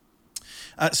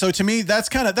 So to me,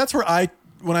 that's where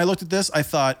when I looked at this, I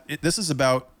thought this is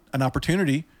about an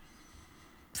opportunity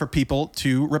for people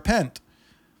to repent.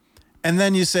 And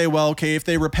then you say, well, okay, if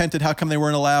they repented, how come they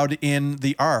weren't allowed in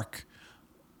the ark?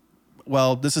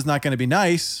 Well, this is not going to be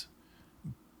nice,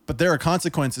 but there are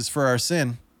consequences for our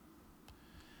sin.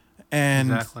 And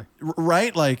exactly.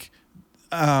 Right? Like,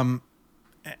 and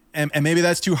maybe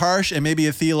that's too harsh, and maybe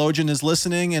a theologian is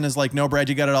listening and is like, no, Brad,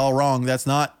 you got it all wrong. That's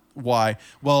not why.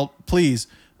 Well, please,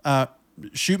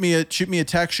 shoot me a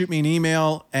text, shoot me an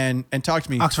email, and talk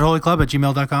to me.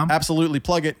 OxfordHolyClub@gmail.com. Absolutely,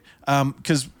 plug it,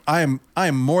 because I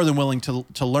am more than willing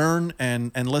to learn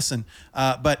and listen.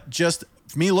 But just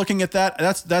me looking at that,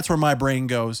 that's where my brain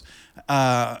goes.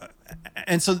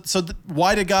 And so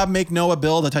why did God make Noah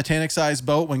build a Titanic-sized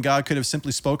boat when God could have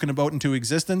simply spoken a boat into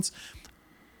existence?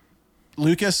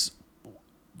 Lucas,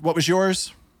 what was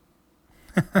yours?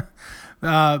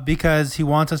 Because he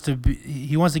wants us to be,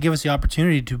 he wants to give us the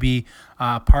opportunity to be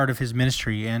part of his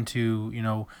ministry and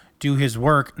to, do his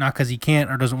work, not because he can't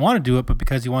or doesn't want to do it, but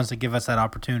because he wants to give us that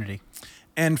opportunity.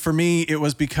 And for me, it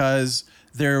was because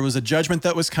there was a judgment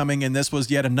that was coming, and this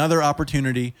was yet another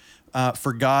opportunity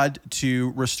for God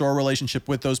to restore relationship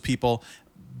with those people,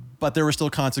 but there were still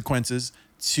consequences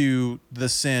to the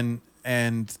sin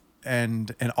and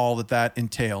all that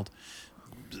entailed.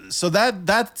 So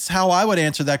that's how I would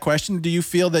answer that question. Do you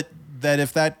feel that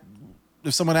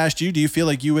if someone asked you, do you feel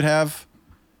like you would have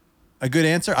a good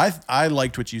answer? I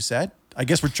liked what you said. I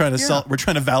guess we're trying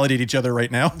to validate each other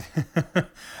right now.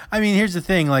 I mean, here's the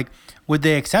thing, like, would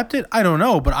they accept it? I don't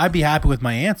know, but I'd be happy with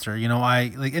my answer.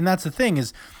 And that's the thing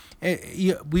is,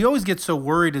 we always get so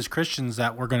worried as Christians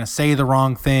that we're going to say the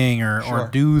wrong thing or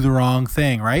do the wrong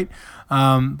thing, right?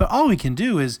 But all we can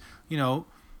do is,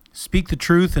 speak the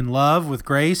truth in love with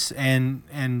grace, and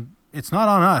it's not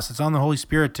on us. It's on the Holy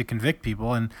Spirit to convict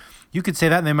people. And you could say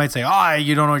that, and they might say, "Oh,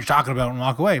 you don't know what you're talking about," and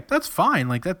walk away. That's fine.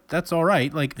 Like that's all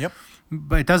right. Like, yep.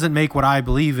 But it doesn't make what I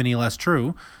believe any less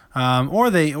true. Or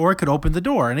it could open the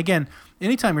door. And again,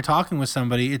 anytime you're talking with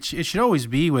somebody, it should always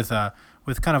be with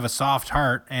kind of a soft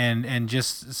heart and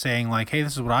just saying like, "Hey,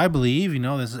 this is what I believe.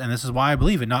 This is why I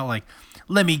believe it." Not like,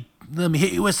 let me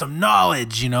hit you with some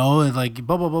knowledge, like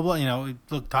blah blah blah blah.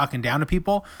 Look, talking down to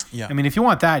people. Yeah. I mean, if you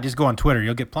want that, just go on Twitter.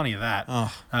 You'll get plenty of that.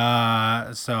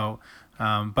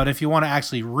 But if you want to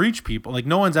actually reach people, like,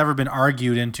 no one's ever been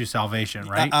argued into salvation,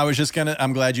 right?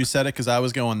 I'm glad you said it, because I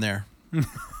was going there.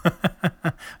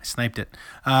 I sniped it.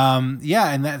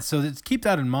 So keep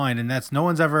that in mind. And that's, no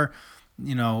one's ever,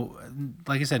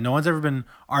 like I said, no one's ever been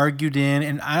argued in.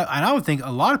 And I would think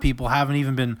a lot of people haven't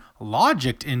even been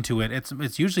logicked into it.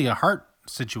 It's usually a heart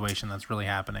situation that's really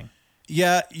happening.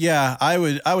 Yeah, I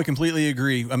would completely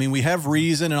agree. I mean, we have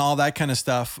reason and all that kind of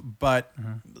stuff, but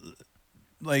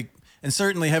and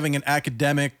certainly having an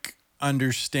academic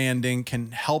understanding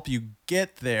can help you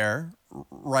get there,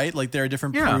 right? Like, there are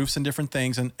different proofs and different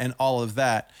things and all of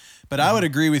that. But I would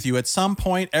agree with you. At some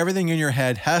point, everything in your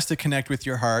head has to connect with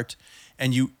your heart,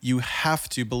 and you have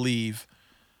to believe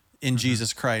in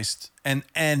Jesus Christ.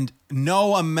 And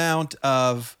no amount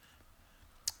of...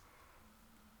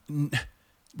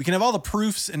 We can have all the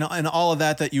proofs and all of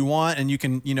that you want, and you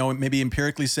can, maybe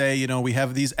empirically say, we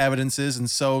have these evidences and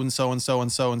so and so and so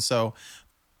and so and so,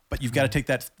 but you've got to take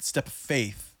that step of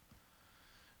faith.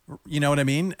 You know what I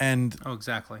mean? And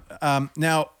exactly.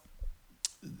 Now,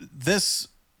 this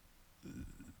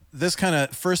kind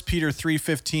of 1 Peter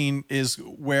 3:15 is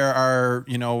where our,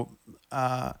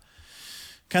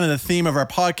 kind of the theme of our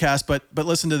podcast, but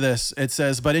listen to this. It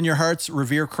says, "But in your hearts,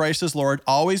 revere Christ as Lord.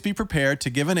 Always be prepared to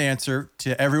give an answer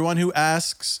to everyone who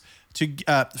asks to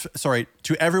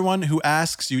everyone who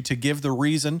asks you to give the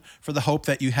reason for the hope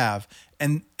that you have."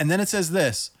 And then it says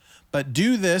this, "But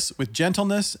do this with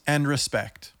gentleness and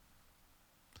respect."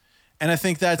 And I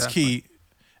think that's key.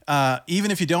 Even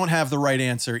if you don't have the right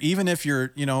answer, even if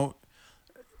you're, one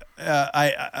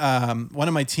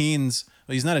of my teens,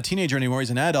 well, he's not a teenager anymore. He's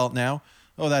an adult now.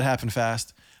 Oh, that happened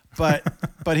fast. But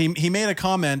he made a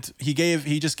comment. He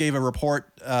just gave a report,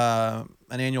 an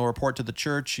annual report to the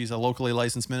church. He's a locally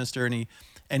licensed minister,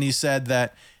 and he said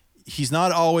that he's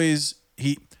not always,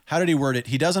 how did he word it?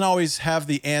 He doesn't always have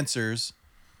the answers,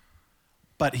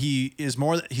 but he's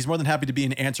more than happy to be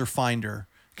an answer finder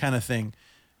kind of thing.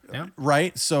 Yeah.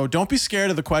 Right? So don't be scared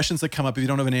of the questions that come up if you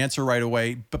don't have an answer right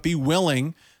away, but be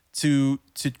willing to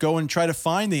go and try to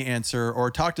find the answer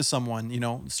or talk to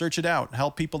someone, search it out,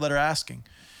 help people that are asking.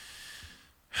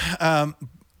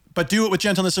 But do it with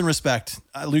gentleness and respect.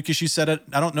 Lucas, you said it.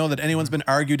 I don't know that anyone's been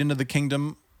argued into the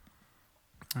kingdom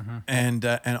and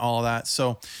all of that.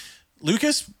 So,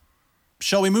 Lucas,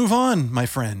 shall we move on, my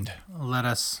friend? Let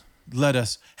us.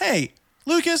 Hey,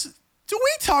 Lucas, do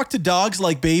we talk to dogs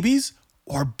like babies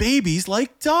or babies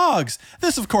like dogs?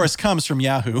 This, of course, comes from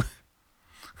Yahoo.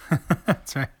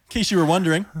 That's right. In case you were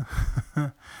wondering.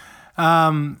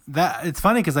 That it's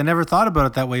funny because I never thought about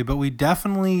it that way, but we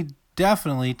definitely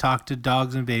talk to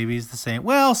dogs and babies the same.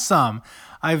 Well, some.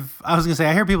 I was gonna say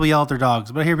I hear people yell at their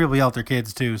dogs, but I hear people yell at their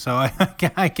kids too. So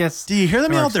I guess. Do you hear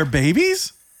them it yell at works. their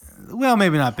babies? Well,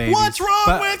 maybe not babies. What's wrong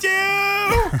but, with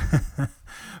you?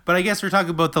 But I guess we're talking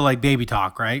about the like baby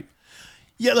talk, right?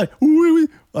 Yeah, like, ooh,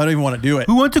 I don't even want to do it.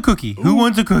 Who wants a cookie? Who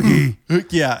wants a cookie?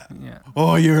 Yeah. Yeah.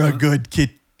 Oh, you're a good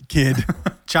kid.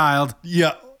 Child.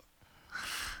 Yeah.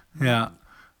 Yeah.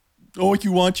 Oh,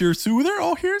 you want your soother?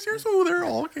 Oh, here's your soother.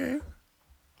 Oh, okay.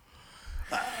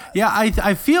 Yeah,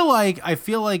 I feel like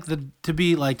to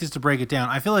be like, just to break it down,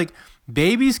 I feel like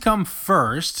babies come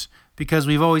first because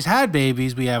we've always had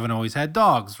babies. We haven't always had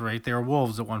dogs, right? They were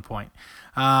wolves at one point.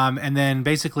 And then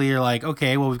basically you're like,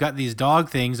 okay, well, we've got these dog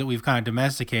things that we've kind of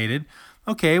domesticated.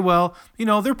 Okay, well,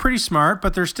 they're pretty smart,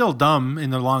 but they're still dumb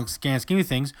in the long scan scheme of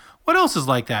things. What else is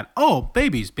like that? Oh,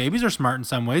 babies. Babies are smart in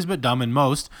some ways, but dumb in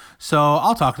most. So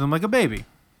I'll talk to them like a baby.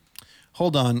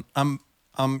 Hold on.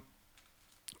 I'm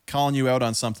calling you out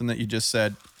on something that you just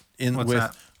said What's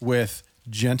that? with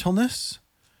gentleness.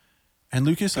 And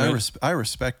Lucas, Good. I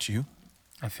respect you.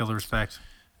 I feel the respect.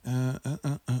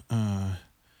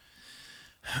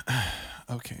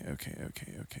 Okay.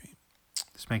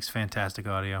 This makes fantastic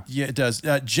audio. Yeah, it does.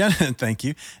 Thank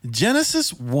you.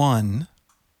 Genesis 1,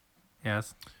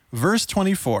 Yes. verse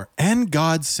 24. And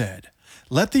God said,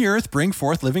 let the earth bring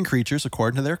forth living creatures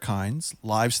according to their kinds,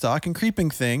 livestock and creeping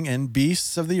thing, and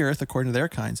beasts of the earth according to their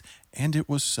kinds. And it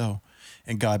was so.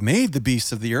 And God made the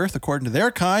beasts of the earth according to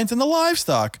their kinds, and the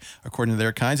livestock according to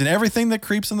their kinds, and everything that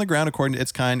creeps on the ground according to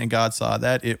its kind. And God saw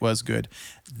that it was good.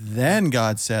 Then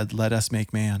God said, let us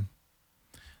make man.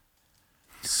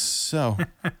 So,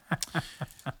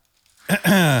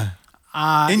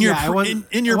 in your it wasn't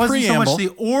preamble, so much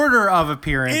the order of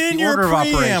appearance, in the your order of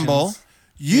preamble, operations.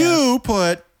 you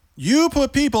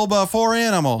put people before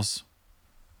animals.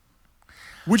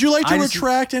 Would you like to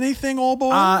retract anything, old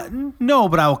boy? No,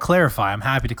 but I will clarify. I'm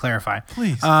happy to clarify.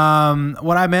 Please.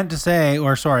 What I meant to say,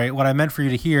 what I meant for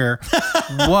you to hear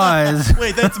was...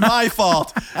 Wait, that's my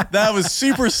fault. That was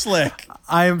super slick.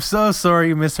 I am so sorry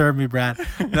you misheard me, Brad.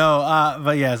 No,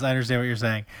 but yes, I understand what you're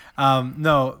saying.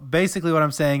 No, basically what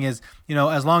I'm saying is,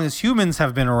 as long as humans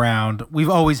have been around,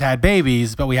 we've always had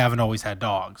babies, but we haven't always had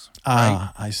dogs. Right?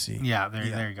 I see. Yeah,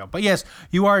 there you go. But yes,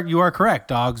 you are correct.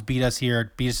 Dogs beat us to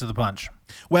the punch.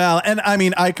 Well, and I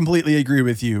mean, I completely agree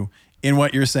with you in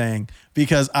what you're saying,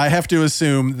 because I have to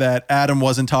assume that Adam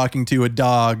wasn't talking to a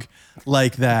dog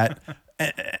like that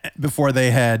before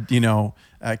they had,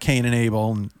 Cain and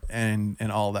Abel and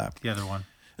all that. The other one.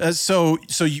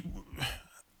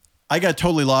 I got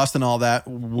totally lost in all that.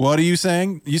 What are you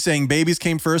saying? You saying babies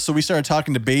came first, so we started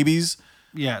talking to babies?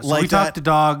 Yeah, so like we talk to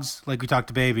dogs like we talk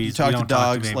to babies. You talk to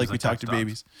dogs like we talk to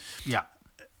babies. Yeah.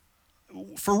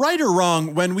 For right or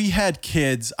wrong, when we had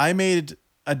kids, I made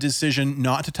a decision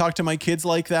not to talk to my kids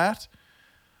like that.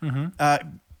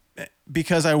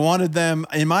 Because I wanted them,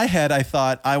 in my head, I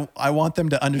thought I want them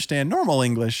to understand normal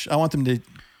English. I want them to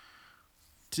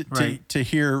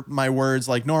hear my words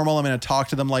like normal. I'm going to talk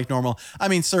to them like normal. I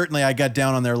mean, certainly I got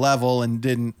down on their level and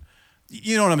didn't,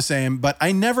 you know what I'm saying? But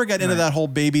I never got into that whole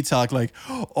baby talk like,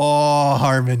 oh,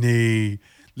 Harmony,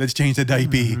 let's change the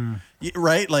diaper.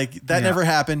 Right? Like that never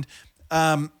happened.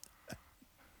 But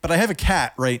I have a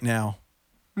cat right now.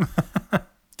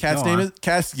 Cat's name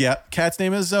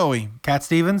is Zoe. Cat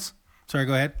Stevens? Sorry,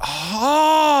 go ahead.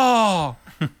 Oh,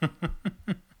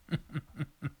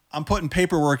 I'm putting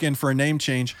paperwork in for a name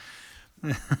change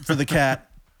for the cat.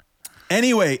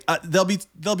 Anyway,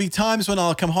 there'll be times when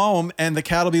I'll come home and the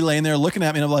cat will be laying there looking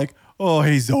at me and I'm like, oh,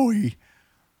 hey, Zoe.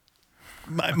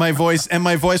 My voice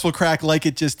will crack like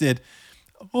it just did.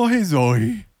 Oh, hey,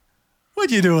 Zoe.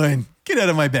 What you doing? Get out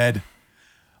of my bed.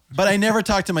 But I never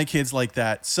talk to my kids like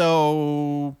that.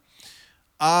 So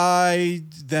so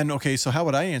how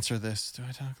would I answer this? Do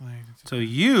I talk like... So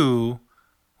you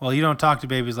don't talk to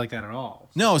babies like that at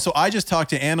all. No, so I just talk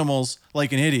to animals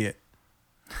like an idiot.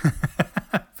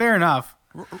 Fair enough.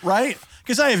 Right?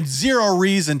 Because I have zero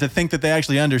reason to think that they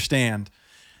actually understand.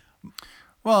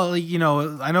 Well,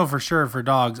 I know for sure for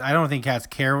dogs, I don't think cats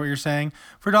care what you're saying.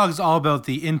 For dogs, it's all about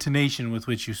the intonation with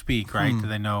which you speak, right? Do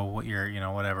they know what you're,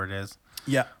 whatever it is?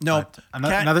 Yeah. No.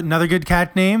 Another good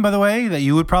cat name, by the way, that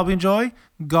you would probably enjoy,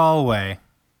 Galway.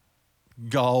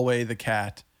 Galway the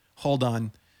cat. Hold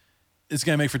on. It's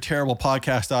going to make for terrible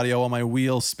podcast audio while my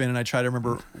wheels spin and I try to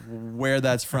remember where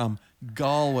that's from.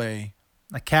 Galway.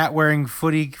 A cat wearing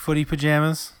footy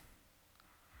pajamas.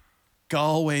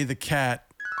 Galway the cat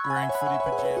wearing footy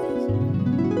pajamas.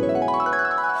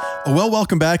 Well,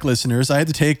 welcome back, listeners. I had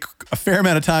to take a fair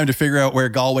amount of time to figure out where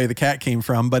Galway the cat came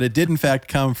from, but it did in fact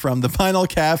come from the Vinyl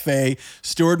Cafe,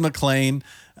 Stuart McLean.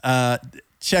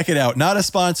 Check it out. Not a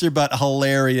sponsor, but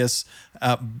hilarious.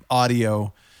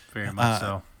 audio. Very much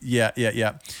so.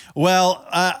 Yeah. Well,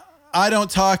 I don't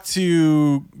talk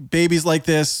to babies like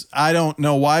this. I don't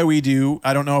know why we do.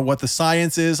 I don't know what the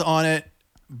science is on it,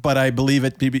 but I believe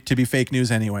it to be fake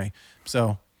news anyway.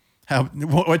 So,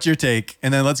 what's your take?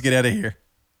 And then let's get out of here.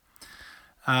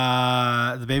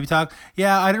 The baby talk.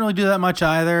 Yeah, I didn't really do that much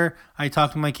either. I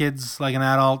talk to my kids like an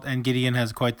adult, and Gideon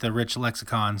has quite the rich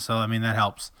lexicon. So, I mean, that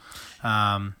helps.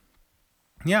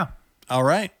 Yeah. All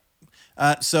right.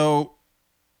 So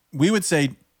we would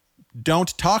say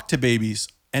don't talk to babies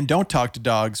and don't talk to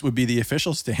dogs would be the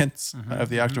official stance of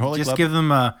the Oxford Holy Club. Just give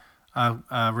them a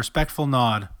respectful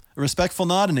nod. A respectful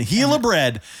nod and a heel of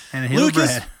bread. And a heel of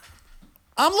bread.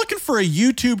 I'm looking for a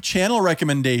YouTube channel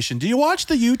recommendation. Do you watch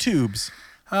the YouTubes?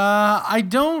 I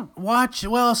don't watch.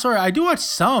 Well, sorry, I do watch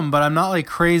some, but I'm not like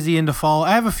crazy into follow.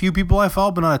 I have a few people I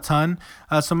follow, but not a ton.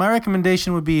 So my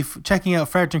recommendation would be checking out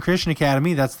Fredericton Christian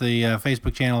Academy. That's the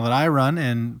Facebook channel that I run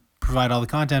and provide all the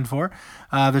content for.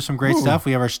 There's some great stuff.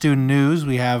 We have our student news.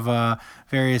 We have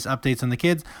various updates on the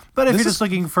kids. But if you're just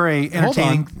looking for a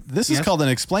entertaining, hold on. This is called an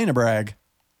explain-a-brag.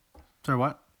 Sorry,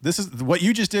 what? This is what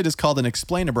you just did is called an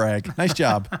explain-a-brag. Nice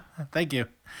job. Thank you.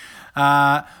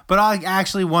 But I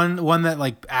actually one that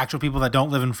like actual people that don't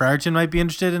live in Fredericton might be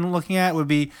interested in looking at would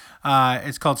be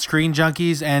it's called Screen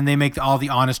Junkies, and they make all the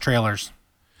Honest trailers.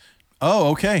 Oh,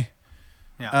 okay.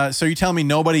 Yeah. So you tell me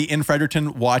nobody in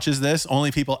Fredericton watches this?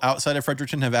 Only people outside of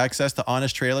Fredericton have access to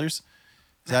Honest trailers?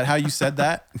 Is that how you said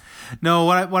that? No,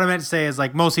 what I meant to say is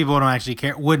like most people don't actually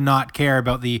care, would not care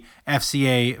about the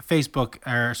FCA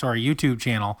YouTube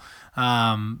channel.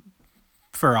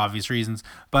 For obvious reasons,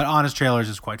 but Honest Trailers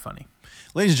is quite funny.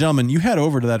 Ladies and gentlemen, you head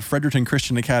over to that Fredericton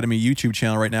Christian Academy YouTube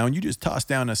channel right now, and you just toss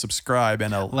down a subscribe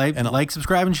and a like,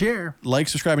 subscribe, and share. Like,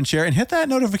 subscribe, and share, and hit that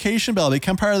notification bell.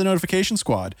 Become part of the notification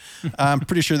squad. I'm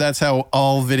pretty sure that's how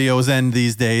all videos end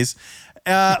these days.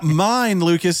 Mine,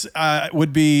 Lucas,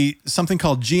 would be something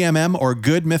called GMM, or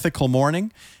Good Mythical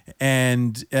Morning.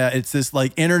 And it's this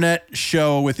like internet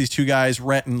show with these two guys,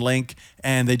 Rhett and Link,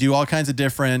 and they do all kinds of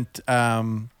different...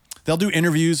 they'll do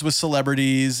interviews with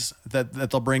celebrities that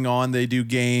they'll bring on. They do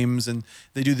games, and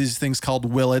they do these things called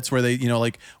Willets, where they,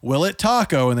 like Willet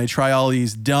Taco, and they try all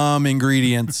these dumb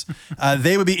ingredients.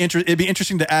 They would be it'd be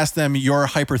interesting to ask them your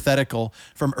hypothetical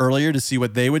from earlier to see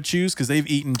what they would choose, because they've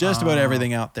eaten just about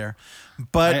everything out there.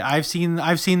 But I've seen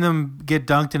them get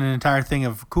dunked in an entire thing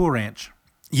of Cool Ranch.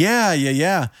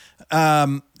 Yeah.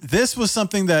 This was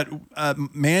something that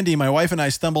Mandy, my wife, and I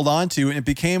stumbled onto, and it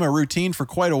became a routine for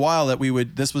quite a while that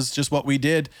this was just what we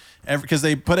did, because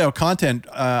they put out content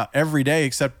every day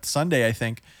except Sunday, I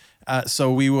think.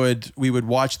 So we would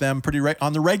watch them pretty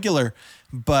on the regular,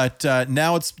 but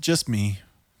now it's just me.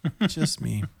 Just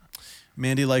me.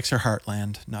 Mandy likes her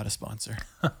Heartland, not a sponsor.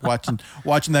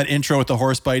 Watching that intro with the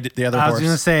horse bite the other horse. I was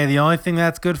going to say, the only thing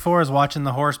that's good for is watching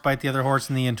the horse bite the other horse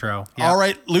in the intro. Yeah. All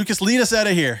right, Lucas, lead us out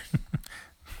of here.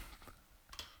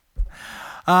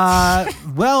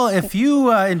 Well, if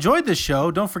you enjoyed this show,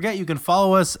 don't forget you can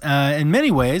follow us in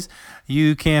many ways.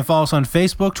 You can follow us on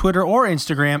Facebook, Twitter, or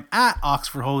Instagram at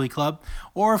Oxford Holy Club.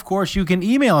 Or, of course, you can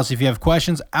email us if you have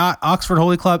questions at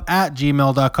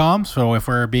oxfordholyclub@gmail.com. So if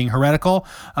we're being heretical,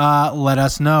 let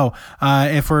us know.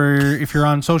 If you're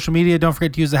on social media, don't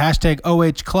forget to use the hashtag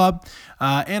OHClub.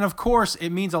 And, of course, it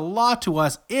means a lot to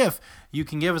us if you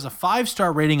can give us a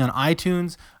 5-star rating on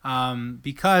iTunes,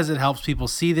 because it helps people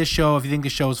see this show. If you think the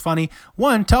show is funny,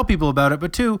 1, tell people about it,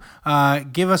 but 2,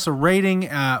 give us a rating,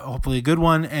 hopefully a good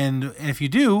one. And if you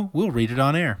do, we'll read it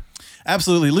on air.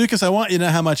 Absolutely. Lucas, I want you to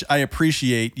know how much I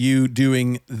appreciate you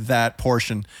doing that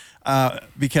portion,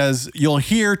 because you'll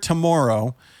hear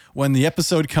tomorrow when the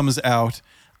episode comes out,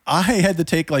 I had to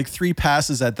take like 3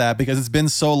 passes at that because it's been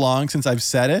so long since I've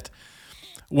said it.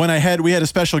 We had a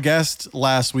special guest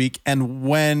last week, and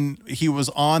when he was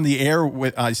on the air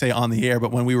I say on the air,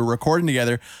 but when we were recording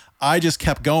together, I just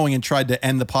kept going and tried to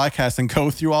end the podcast and go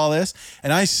through all this,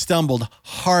 and I stumbled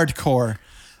hardcore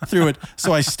through it.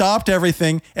 So I stopped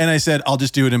everything and I said, I'll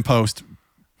just do it in post.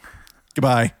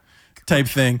 Goodbye. Type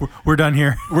thing. We're done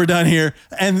here. We're done here.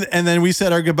 And then we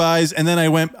said our goodbyes, and then I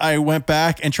went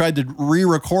back and tried to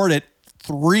re-record it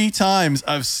 3 times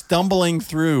of stumbling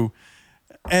through.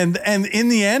 And in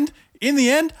the end,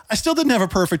 I still didn't have a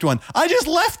perfect one. I just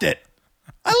left it.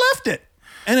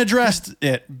 And addressed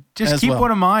it. Just keep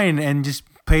one of mine and just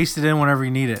paste it in whenever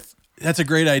you need it. That's a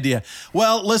great idea.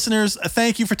 Well, listeners,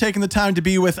 thank you for taking the time to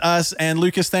be with us. And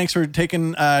Lucas, thanks for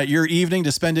taking your evening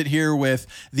to spend it here with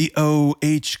the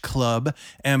OH Club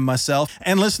and myself.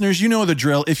 And listeners, you know the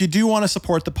drill. If you do want to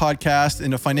support the podcast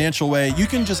in a financial way, you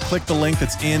can just click the link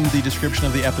that's in the description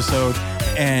of the episode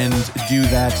and do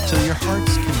that till your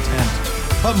heart's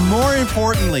content. But more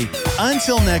importantly,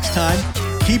 until next time,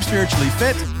 keep spiritually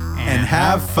fit and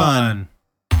have fun.